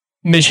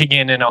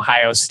Michigan and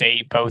Ohio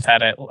State both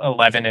at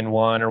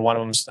 11-1, or one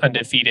of them's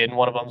undefeated and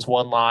one of them's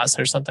 1 loss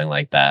or something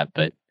like that.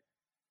 But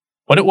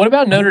what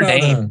about Notre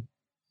Dame,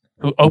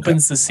 who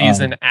opens the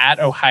season at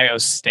Ohio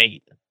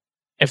State?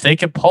 If they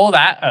could pull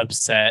that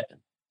upset,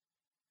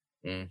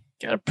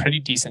 get a pretty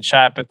decent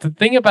shot. But the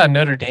thing about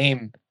Notre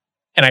Dame,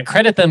 and I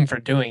credit them for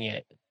doing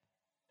it,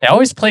 they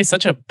always play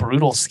such a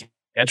brutal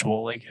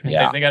schedule. Like, they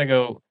got to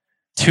go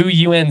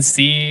to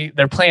UNC.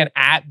 They're playing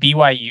at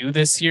BYU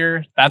this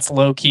year. That's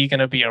low key going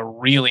to be a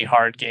really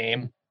hard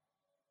game.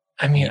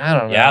 I mean, I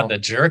don't know. Yeah, the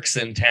jerks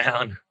in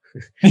town.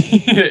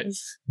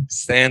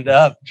 Stand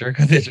up,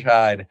 Jerkovich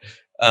ride.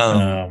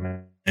 Oh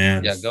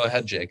man. Yeah, go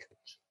ahead, Jake.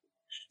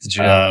 Did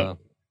you have,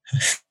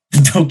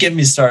 don't get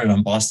me started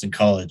on Boston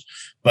College,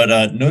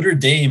 but Notre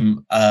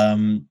Dame,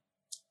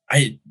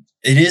 it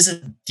is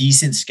a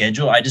decent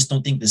schedule. I just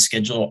don't think the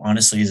schedule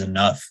honestly is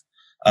enough.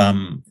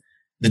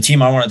 The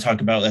team I want to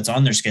talk about that's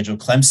on their schedule,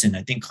 Clemson.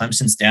 I think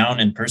Clemson's down,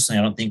 and personally,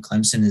 I don't think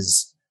Clemson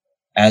is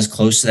as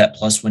close to that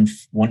plus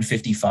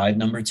 155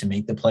 number to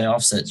make the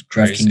playoffs that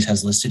DraftKings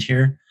has listed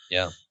here.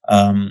 Yeah.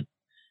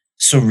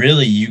 So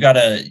really, you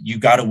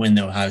gotta win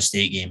the Ohio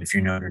State game if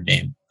you're Notre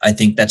Dame. I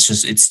think that's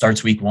just, it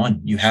starts week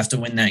 1. You have to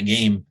win that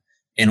game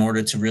in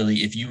order to really,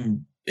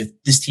 if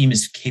this team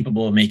is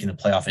capable of making the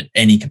playoff in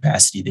any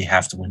capacity, they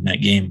have to win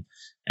that game.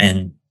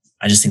 And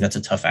I just think that's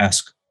a tough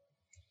ask.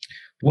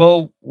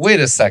 Well, wait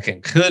a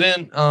second.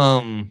 Couldn't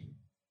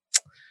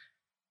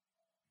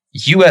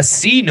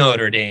USC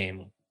Notre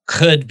Dame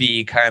could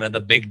be kind of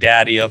the big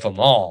daddy of them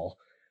all?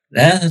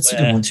 Yeah, that's a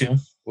good one too.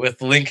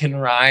 With Lincoln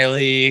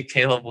Riley,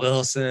 Caleb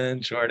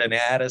Wilson, Jordan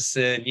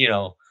Addison,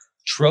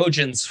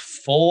 Trojans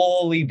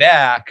fully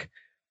back.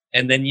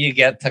 And then you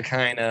get to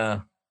kind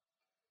of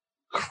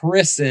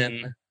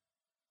christen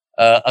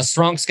a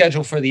strong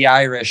schedule for the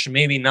Irish,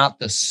 maybe not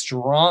the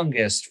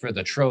strongest for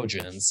the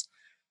Trojans.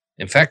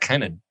 In fact,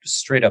 kind of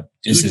straight up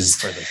deuces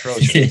for the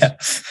Trojans. Yeah.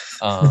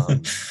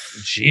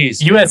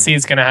 Jeez. USC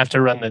is going to have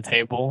to run the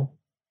table.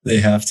 They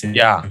have to.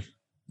 Yeah.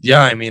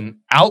 Yeah, I mean,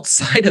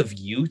 outside of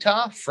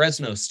Utah,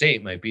 Fresno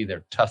State might be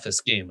their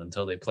toughest game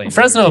until they play.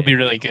 Fresno will be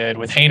really good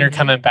with Hainer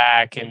coming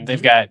back, and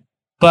they've got,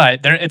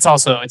 but it's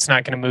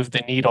not going to move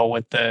the needle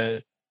with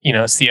the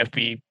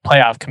CFB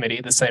playoff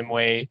committee the same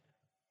way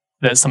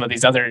that some of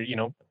these other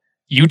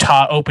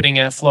Utah opening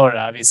at Florida,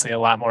 obviously a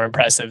lot more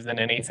impressive than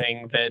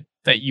anything that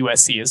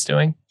USC is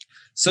doing.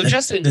 So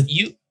Justin,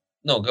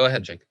 go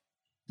ahead, Jake.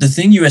 The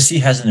thing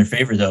USC has in their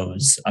favor, though,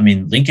 is,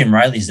 Lincoln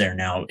Riley's there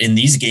now. In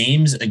these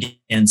games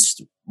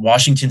against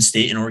Washington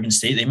State and Oregon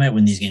State, they might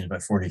win these games by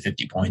 40,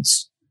 50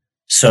 points.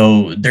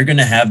 So they're going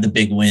to have the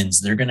big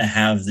wins. They're going to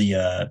have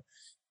the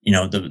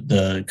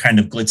kind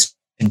of glitz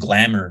and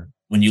glamour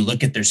when you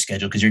look at their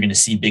schedule, because you're going to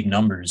see big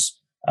numbers.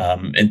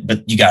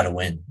 But you got to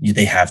win.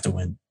 They have to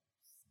win.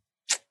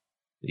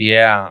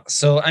 Yeah.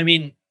 So,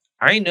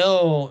 I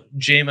know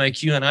J.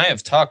 Mike, you and I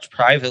have talked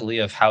privately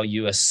of how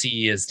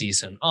USC is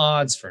decent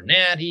odds for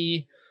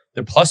Natty.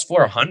 They're plus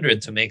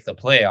 400 to make the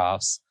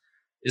playoffs.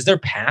 Is their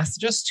path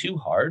just too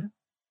hard?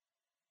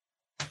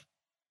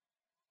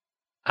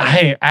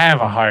 I have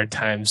a hard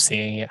time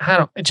seeing it.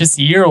 Just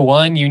year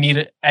 1, you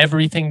need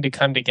everything to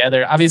come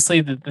together.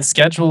 Obviously, the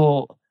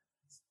schedule,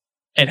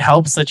 it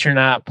helps that you're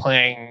not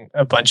playing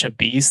a bunch of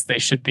beasts. They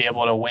should be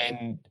able to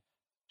win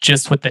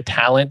just with the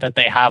talent that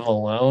they have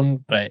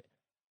alone. But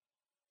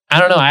I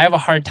don't know. I have a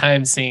hard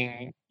time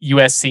seeing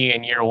USC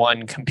in year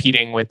 1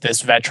 competing with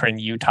this veteran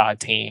Utah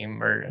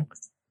team, or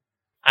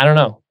I don't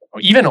know. Or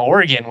even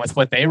Oregon with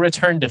what they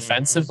return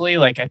defensively.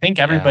 Like, I think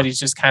everybody's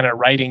just kind of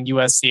writing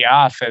USC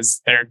off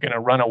as they're going to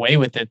run away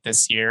with it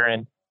this year.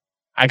 And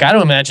I got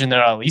to imagine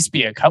there'll at least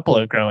be a couple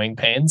of growing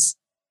pains.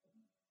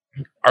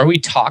 Are we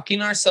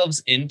talking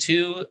ourselves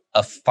into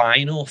a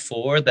Final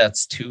Four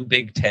that's 2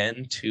 Big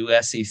Ten,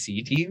 2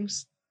 SEC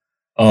teams?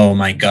 Oh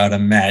my God,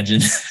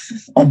 imagine.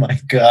 Oh my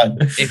God.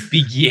 It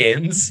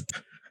begins.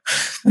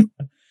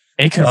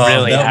 It could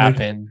really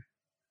happen.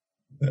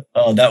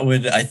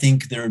 I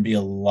think there would be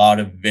a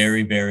lot of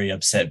very, very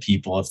upset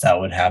people if that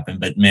would happen.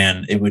 But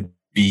man, it would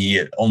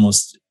be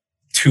almost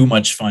too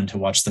much fun to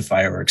watch the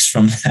fireworks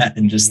from that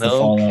and just the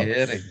fallout. No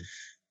kidding.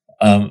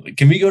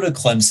 Can we go to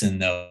Clemson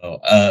though?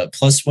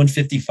 Plus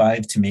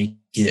 155 to make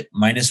it,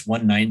 minus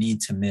 190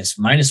 to miss.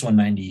 Minus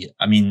 190.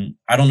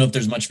 I don't know if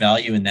there's much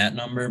value in that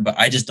number, but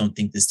I just don't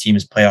think this team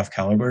is playoff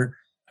caliber.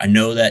 I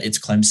know that it's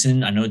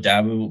Clemson. I know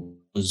Dabo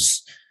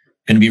was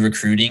going to be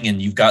recruiting, and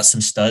you've got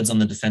some studs on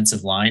the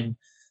defensive line.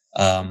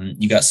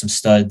 You got some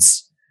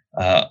studs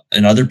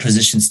in other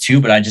positions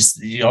too, but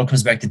it all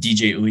comes back to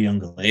DJ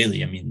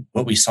Uiagalelei.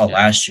 What we saw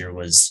last year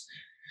was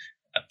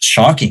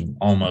shocking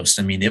almost.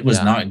 It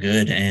was not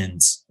good.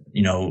 And,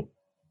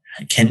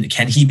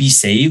 can he be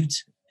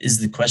saved is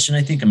the question,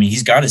 I think.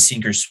 He's got to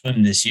sink or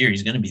swim this year.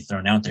 He's going to be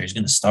thrown out there. He's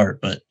going to start,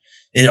 but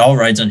it all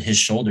rides on his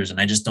shoulders. And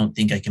I just don't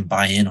think I can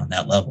buy in on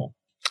that level.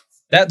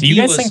 Do you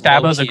guys think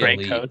Dabo's a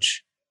great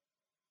coach?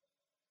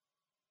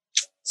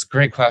 It's a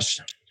great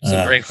question. It's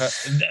a great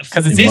question.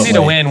 Because it's easy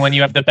to win when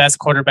you have the best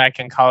quarterback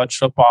in college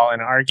football and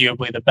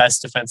arguably the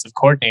best defensive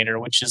coordinator,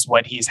 which is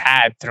what he's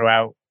had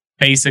throughout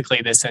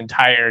basically this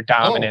entire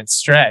dominant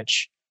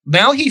stretch.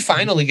 Now he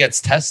finally gets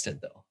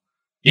tested, though.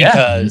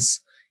 Because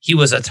he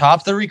was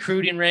atop the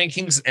recruiting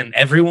rankings and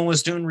everyone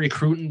was doing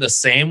recruiting the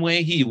same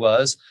way he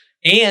was.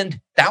 And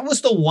that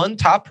was the one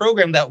top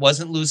program that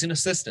wasn't losing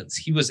assistants.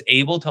 He was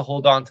able to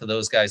hold on to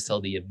those guys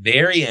till the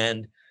very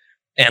end.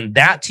 And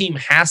that team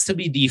has to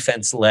be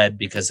defense-led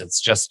because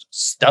it's just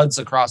studs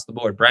across the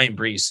board. Brian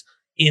Brees,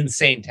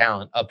 insane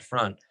talent up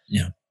front.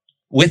 Yeah.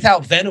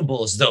 Without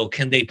Venables, though,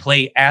 can they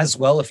play as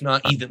well, if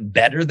not even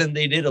better than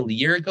they did a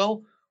year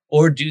ago?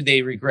 Or do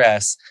they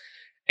regress?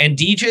 And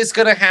DJ's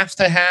going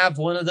to have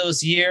one of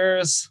those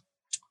years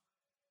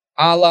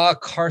a la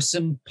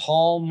Carson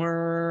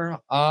Palmer,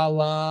 a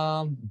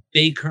la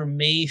Baker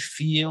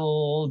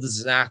Mayfield,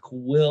 Zach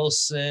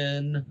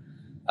Wilson.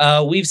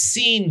 We've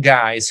seen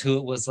guys who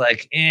it was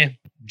like,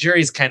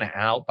 jury's kind of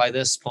out by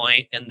this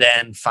point. And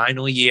then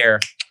final year,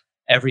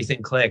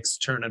 everything clicks,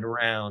 turn it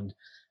around.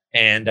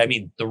 And I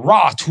mean, the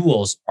raw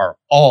tools are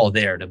all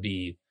there to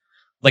be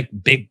like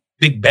Big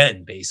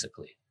Ben,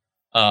 basically,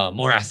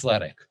 more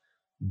athletic.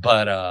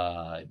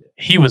 But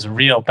he was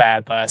real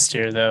bad last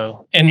year,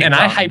 though, and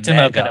I hyped him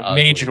up in a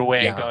major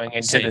way going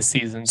into the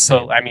season.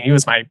 So I mean, he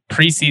was my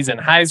preseason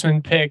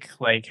Heisman pick.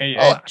 Like, hey,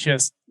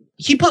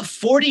 he put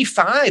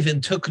 45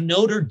 and took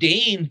Notre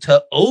Dame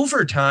to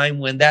overtime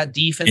when that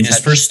defense in his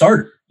first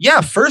start.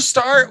 Yeah, first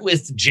start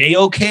with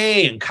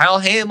JOK and Kyle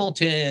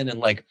Hamilton,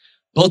 and like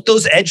both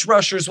those edge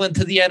rushers went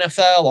to the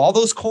NFL. All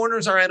those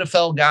corners are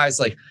NFL guys.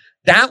 Like.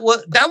 That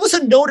was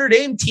a Notre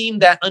Dame team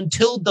that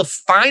until the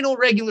final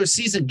regular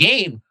season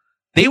game,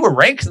 they were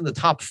ranked in the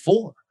top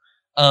 4.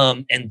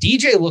 And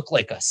DJ looked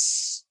like a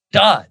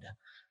stud.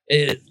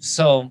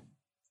 So,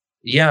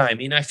 yeah, I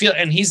mean, I feel,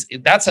 and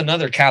that's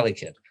another Cali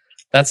kid.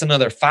 That's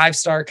another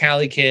 5-star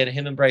Cali kid.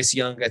 Him and Bryce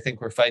Young, I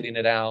think, were fighting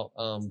it out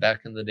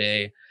back in the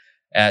day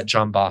at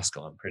John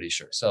Bosco, I'm pretty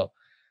sure. So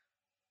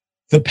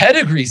the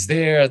pedigree's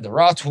there. The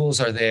raw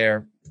tools are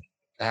there.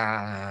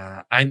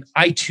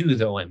 I too,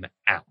 though, am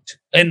out,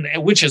 and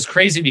which is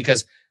crazy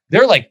because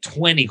there are like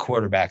 20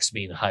 quarterbacks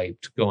being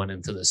hyped going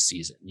into this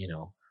season. You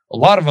know, a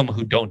lot of them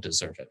who don't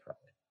deserve it.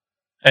 Probably.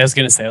 I was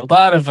going to say a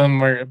lot of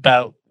them are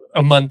about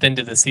a month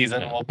into the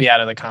season and will be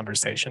out of the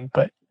conversation.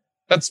 But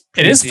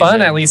it is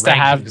fun at least to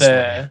have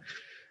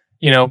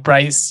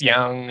Bryce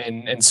Young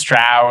and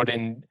Stroud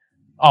and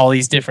all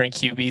these different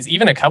QBs,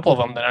 even a couple of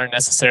them that aren't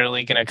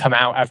necessarily going to come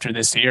out after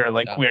this year.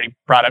 Like we already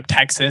brought up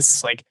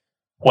Texas, like.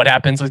 What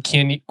happens with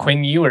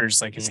Quinn Ewers?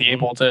 Like, is he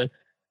able to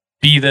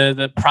be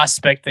the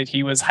prospect that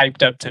he was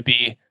hyped up to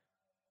be?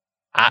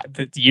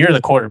 The year of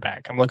the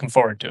quarterback. I'm looking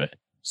forward to it.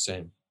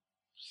 Same.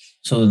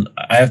 So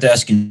I have to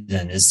ask you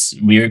then: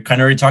 we kind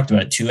of already talked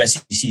about it, 2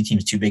 SEC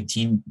teams, 2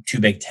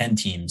 Big Ten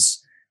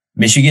teams.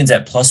 Michigan's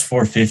at plus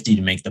 450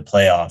 to make the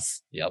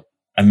playoff. Yep.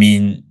 I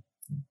mean,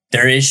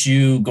 their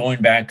issue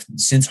going back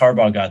since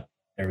Harbaugh got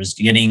there was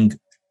getting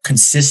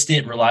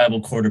consistent,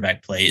 reliable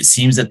quarterback play. It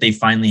seems that they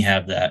finally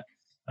have that.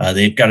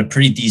 They've got a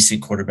pretty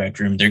decent quarterback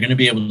room. They're going to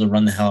be able to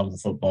run the hell out of the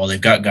football. They've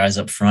got guys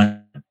up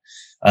front.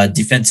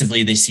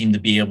 Defensively, they seem to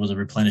be able to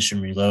replenish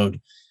and reload.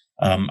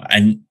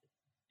 And,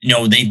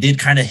 they did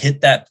kind of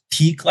hit that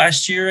peak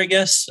last year, I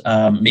guess,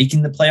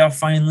 making the playoff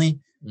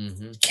finally.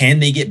 Mm-hmm. Can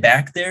they get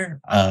back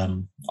there?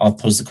 I'll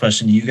pose the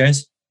question to you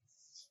guys.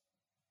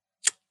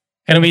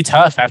 Going to be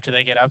tough after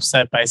they get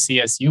upset by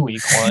CSU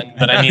week 1.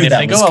 But I mean, if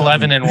they go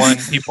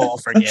 11-1, people will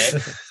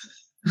forget.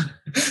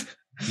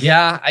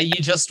 Yeah, you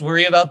just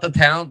worry about the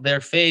talent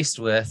they're faced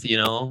with,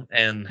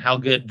 and how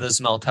good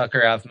does Mel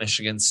Tucker have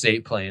Michigan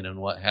State playing and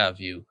what have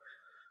you.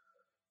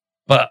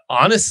 But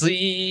honestly,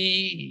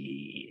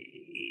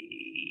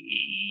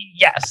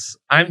 yes,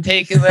 I'm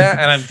taking that,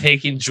 and I'm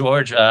taking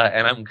Georgia,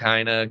 and I'm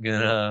kind of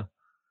gonna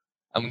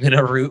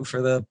root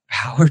for the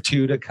Power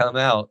 2 to come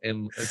out,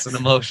 and it's an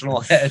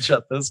emotional edge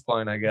at this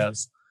point, I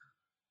guess.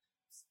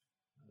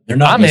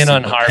 I'm in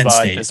on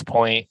Harbaugh at this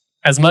point.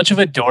 As much of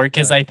a dork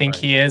as I think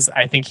he is,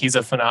 I think he's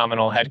a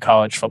phenomenal head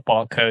college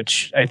football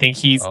coach. I think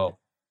he's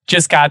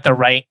just got the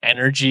right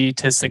energy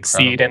to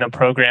succeed in a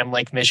program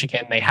like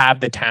Michigan. They have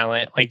the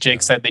talent. Like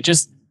Jake said,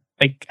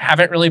 they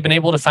haven't really been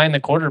able to find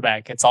the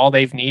quarterback. It's all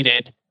they've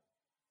needed.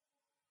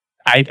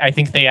 I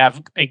think they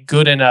have a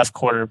good enough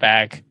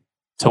quarterback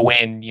to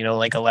win,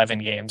 11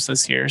 games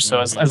this year. So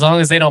as long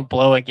as they don't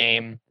blow a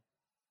game,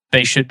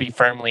 they should be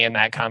firmly in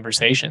that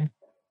conversation.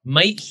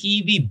 Might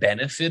he be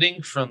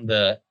benefiting from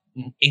the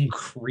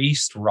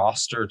increased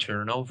roster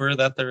turnover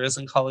that there is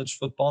in college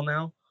football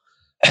now?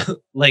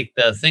 Like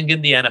the thing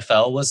in the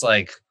NFL was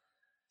like,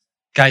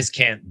 guys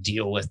can't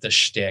deal with the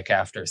shtick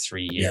after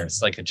 3 years.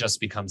 Yeah. Like it just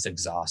becomes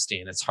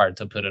exhausting. It's hard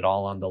to put it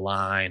all on the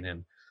line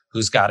and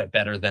who's got it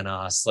better than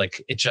us.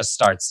 Like it just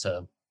starts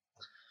to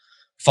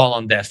fall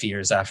on deaf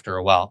ears after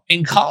a while.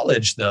 In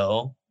college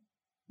though,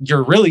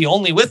 you're really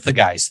only with the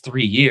guys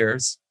 3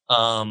 years.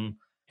 And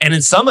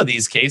in some of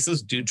these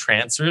cases, dude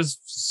transfers,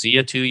 see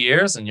you 2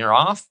 years and you're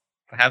off.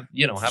 Have a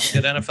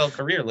good NFL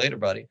career later,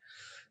 buddy.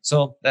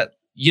 So that,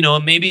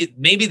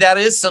 maybe that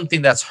is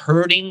something that's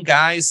hurting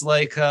guys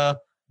like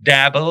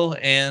Dabo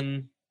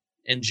and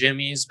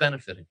Jimmy's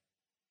benefiting.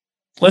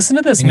 Listen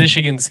to this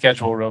Michigan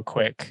schedule real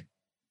quick.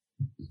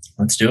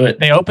 Let's do it.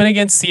 They open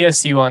against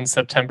CSU on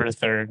September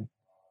 3rd.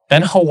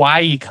 Then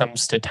Hawaii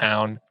comes to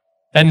town.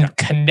 Then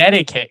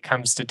Connecticut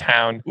comes to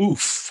town.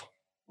 Oof.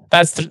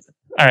 That's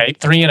all right,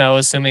 3-0,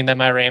 assuming that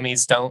my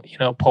Rammies don't,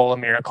 pull a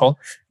miracle.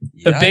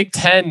 The Big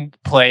Ten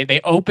play, they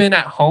open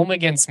at home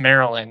against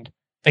Maryland.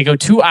 They go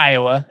to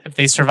Iowa. If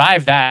they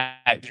survive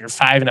that, you're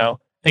 5-0.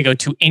 They go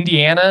to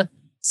Indiana,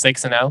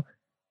 6-0.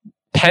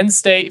 Penn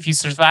State, if you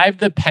survive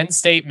the Penn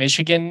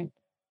State-Michigan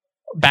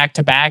back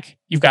to back.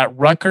 You've got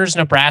Rutgers,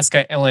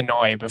 Nebraska,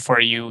 Illinois before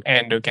you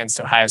end against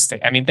Ohio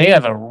State. I mean, they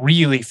have a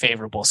really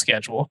favorable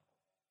schedule.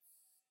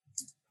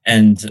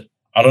 And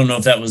I don't know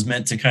if that was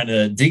meant to kind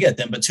of dig at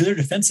them, but to their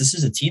defense, this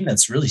is a team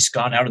that's really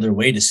gone out of their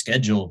way to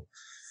schedule,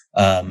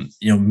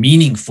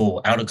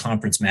 meaningful out of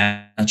conference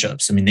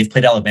matchups. I mean, they've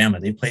played Alabama,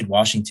 they've played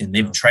Washington,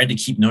 they've tried to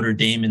keep Notre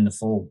Dame in the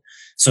fold.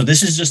 So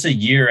this is just a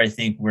year, I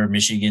think, where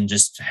Michigan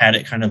just had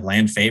it kind of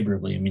land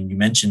favorably. I mean, you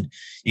mentioned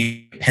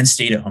you get Penn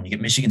State at home, you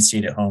get Michigan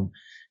State at home.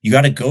 You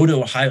got to go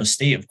to Ohio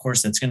State. Of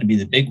course, that's going to be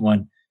the big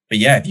one. But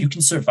yeah, if you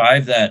can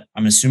survive that,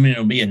 I'm assuming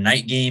it'll be a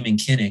night game in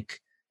Kinnick,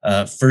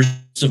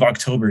 1st of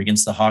October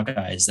against the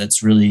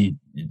Hawkeyes.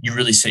 You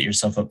really set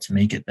yourself up to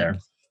make it there.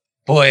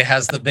 Boy,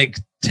 has the Big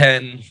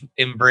Ten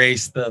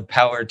embraced the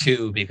Power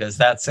 2, because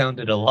that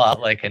sounded a lot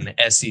like an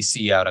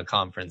SEC out of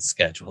conference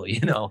schedule,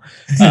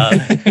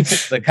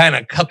 the kind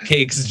of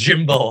cupcakes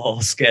Jimbo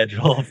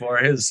schedule for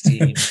his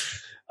team.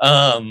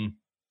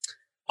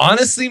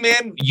 Honestly,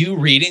 man, you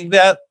reading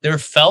that, there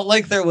felt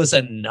like there was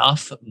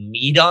enough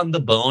meat on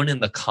the bone in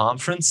the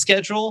conference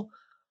schedule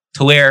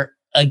to where,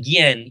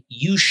 again,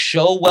 you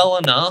show well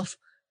enough.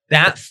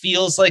 That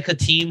feels like a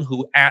team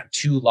who, at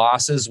 2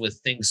 losses with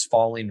things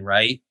falling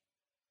right,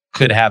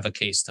 could have a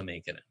case to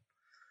make it in.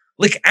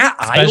 Like at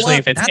especially Iowa,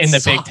 if it's in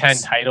the Big Ten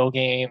title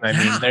game. I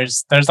mean,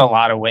 there's a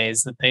lot of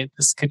ways that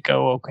this could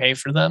go okay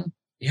for them.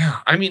 Yeah,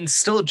 I mean,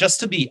 still just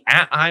to be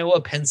at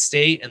Iowa, Penn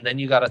State, and then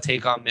you got to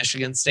take on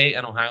Michigan State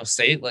and Ohio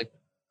State. Like,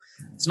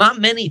 it's not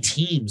many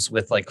teams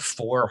with like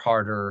 4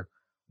 harder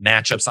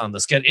matchups on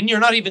the schedule, and you're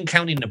not even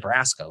counting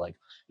Nebraska. Like,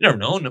 you never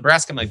know,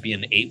 Nebraska might be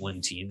an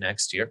 8-win team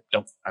next year.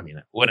 I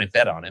wouldn't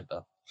bet on it,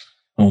 but.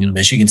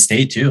 Michigan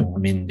State too. I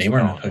mean, they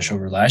weren't a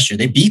pushover last year.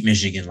 They beat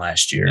Michigan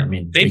last year. I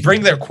mean, they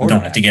bring their quarterback. We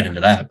don't have to get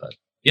into that, but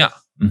yeah.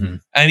 Mm-hmm.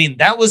 I mean,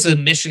 that was a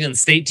Michigan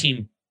State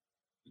team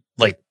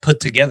like put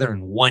together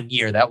in 1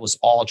 year. That was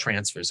all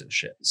transfers and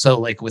shit. So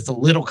like with a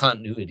little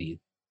continuity,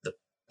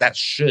 the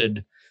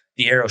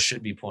arrow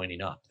should be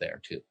pointing up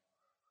there too.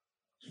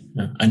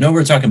 Yeah. I know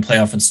we're talking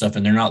playoff and stuff,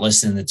 and they're not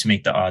listed to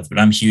make the odds, but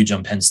I'm huge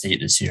on Penn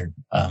State this year.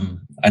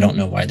 I don't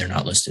know why they're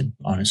not listed,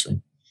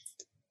 honestly.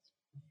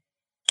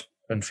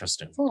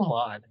 Interesting. It's a little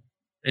odd.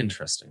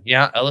 Interesting.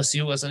 Yeah,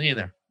 LSU wasn't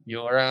either.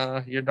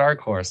 Your dark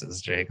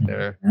horses, Jake.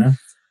 They're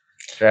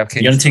DraftKings.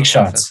 You got to take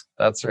shots.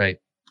 That's right.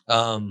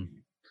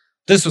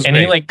 This was any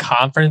great. like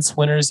conference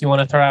winners you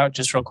want to throw out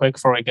just real quick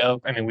before we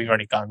go? I mean, we've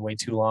already gone way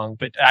too long,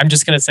 but I'm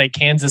just going to say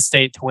Kansas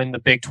State to win the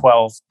Big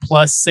 12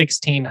 plus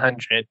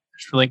 1,600. There's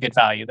really good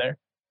value there.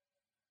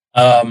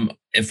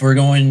 If we're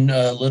going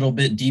a little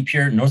bit deep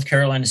here, North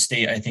Carolina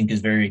State, I think, is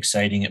very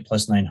exciting at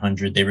plus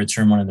 900. They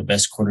return one of the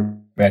best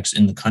quarterbacks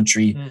in the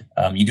country.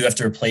 You do have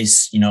to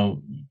replace,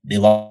 they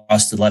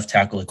lost the left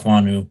tackle,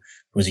 Iquanu,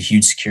 who was a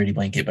huge security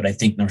blanket, but I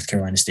think North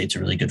Carolina State's a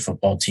really good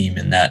football team,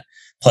 and that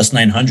plus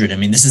 900. I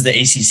mean, this is the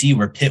ACC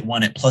where Pitt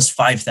won at plus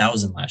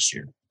 5,000 last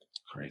year.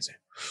 Crazy.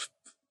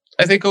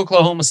 I think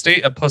Oklahoma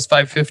State at plus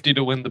 550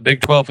 to win the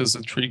Big 12 is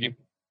intriguing.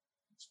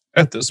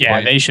 At this point.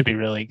 Yeah, they should be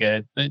really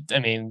good. I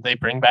mean, they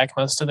bring back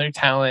most of their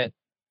talent.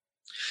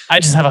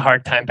 I just have a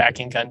hard time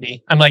backing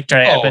Gundy. I'm like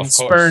Dre. I've been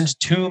spurned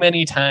too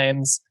many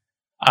times.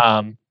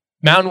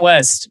 Mountain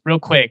West, real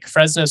quick.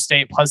 Fresno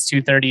State plus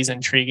 230 is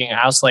intriguing.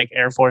 I also like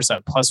Air Force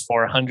at plus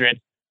 400.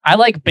 I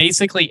like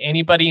basically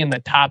anybody in the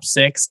top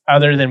 6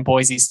 other than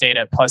Boise State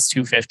at plus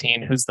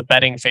 215, who's the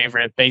betting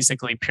favorite,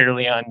 basically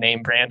purely on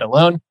name brand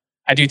alone.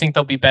 I do think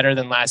they'll be better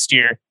than last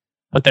year,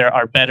 but there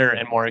are better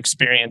and more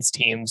experienced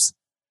teams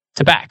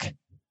to back.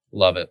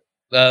 Love it.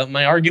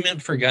 My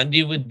argument for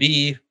Gundy would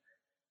be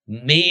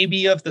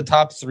maybe of the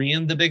top 3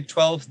 in the Big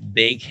 12,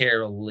 they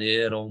care a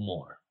little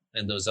more.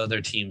 And those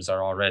other teams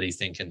are already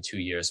thinking 2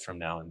 years from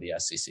now in the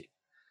SEC.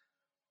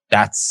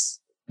 That's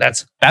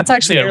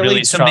actually a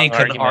really strong to make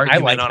argument. an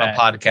argument on that. A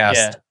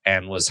podcast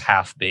and was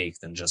half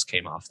baked and just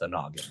came off the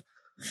noggin.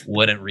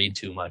 Wouldn't read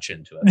too much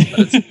into it.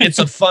 But it's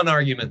a fun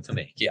argument to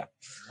make. Yeah.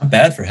 Not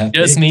bad for half baked.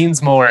 Just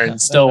means more in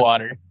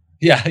Stillwater.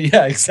 Yeah,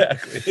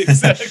 exactly.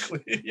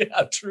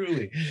 Yeah,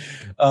 truly.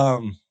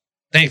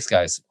 Thanks,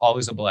 guys.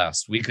 Always a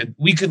blast. We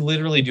could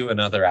literally do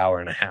another hour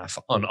and a half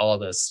on all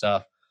this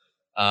stuff,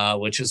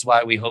 which is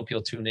why we hope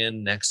you'll tune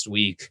in next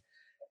week.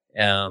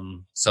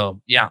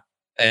 So yeah,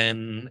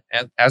 and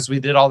as we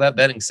did all that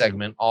betting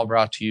segment, all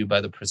brought to you by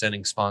the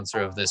presenting sponsor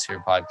of this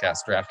here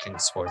podcast,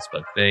 DraftKings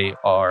Sportsbook. They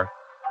are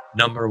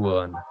number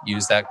 1.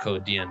 Use that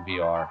code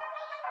DNVR.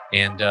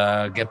 And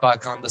get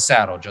back on the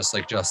saddle, just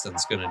like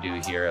Justin's going to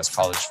do here as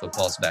college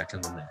football's back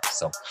in the mix.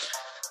 So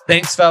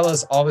thanks,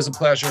 fellas. Always a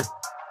pleasure.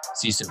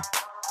 See you soon.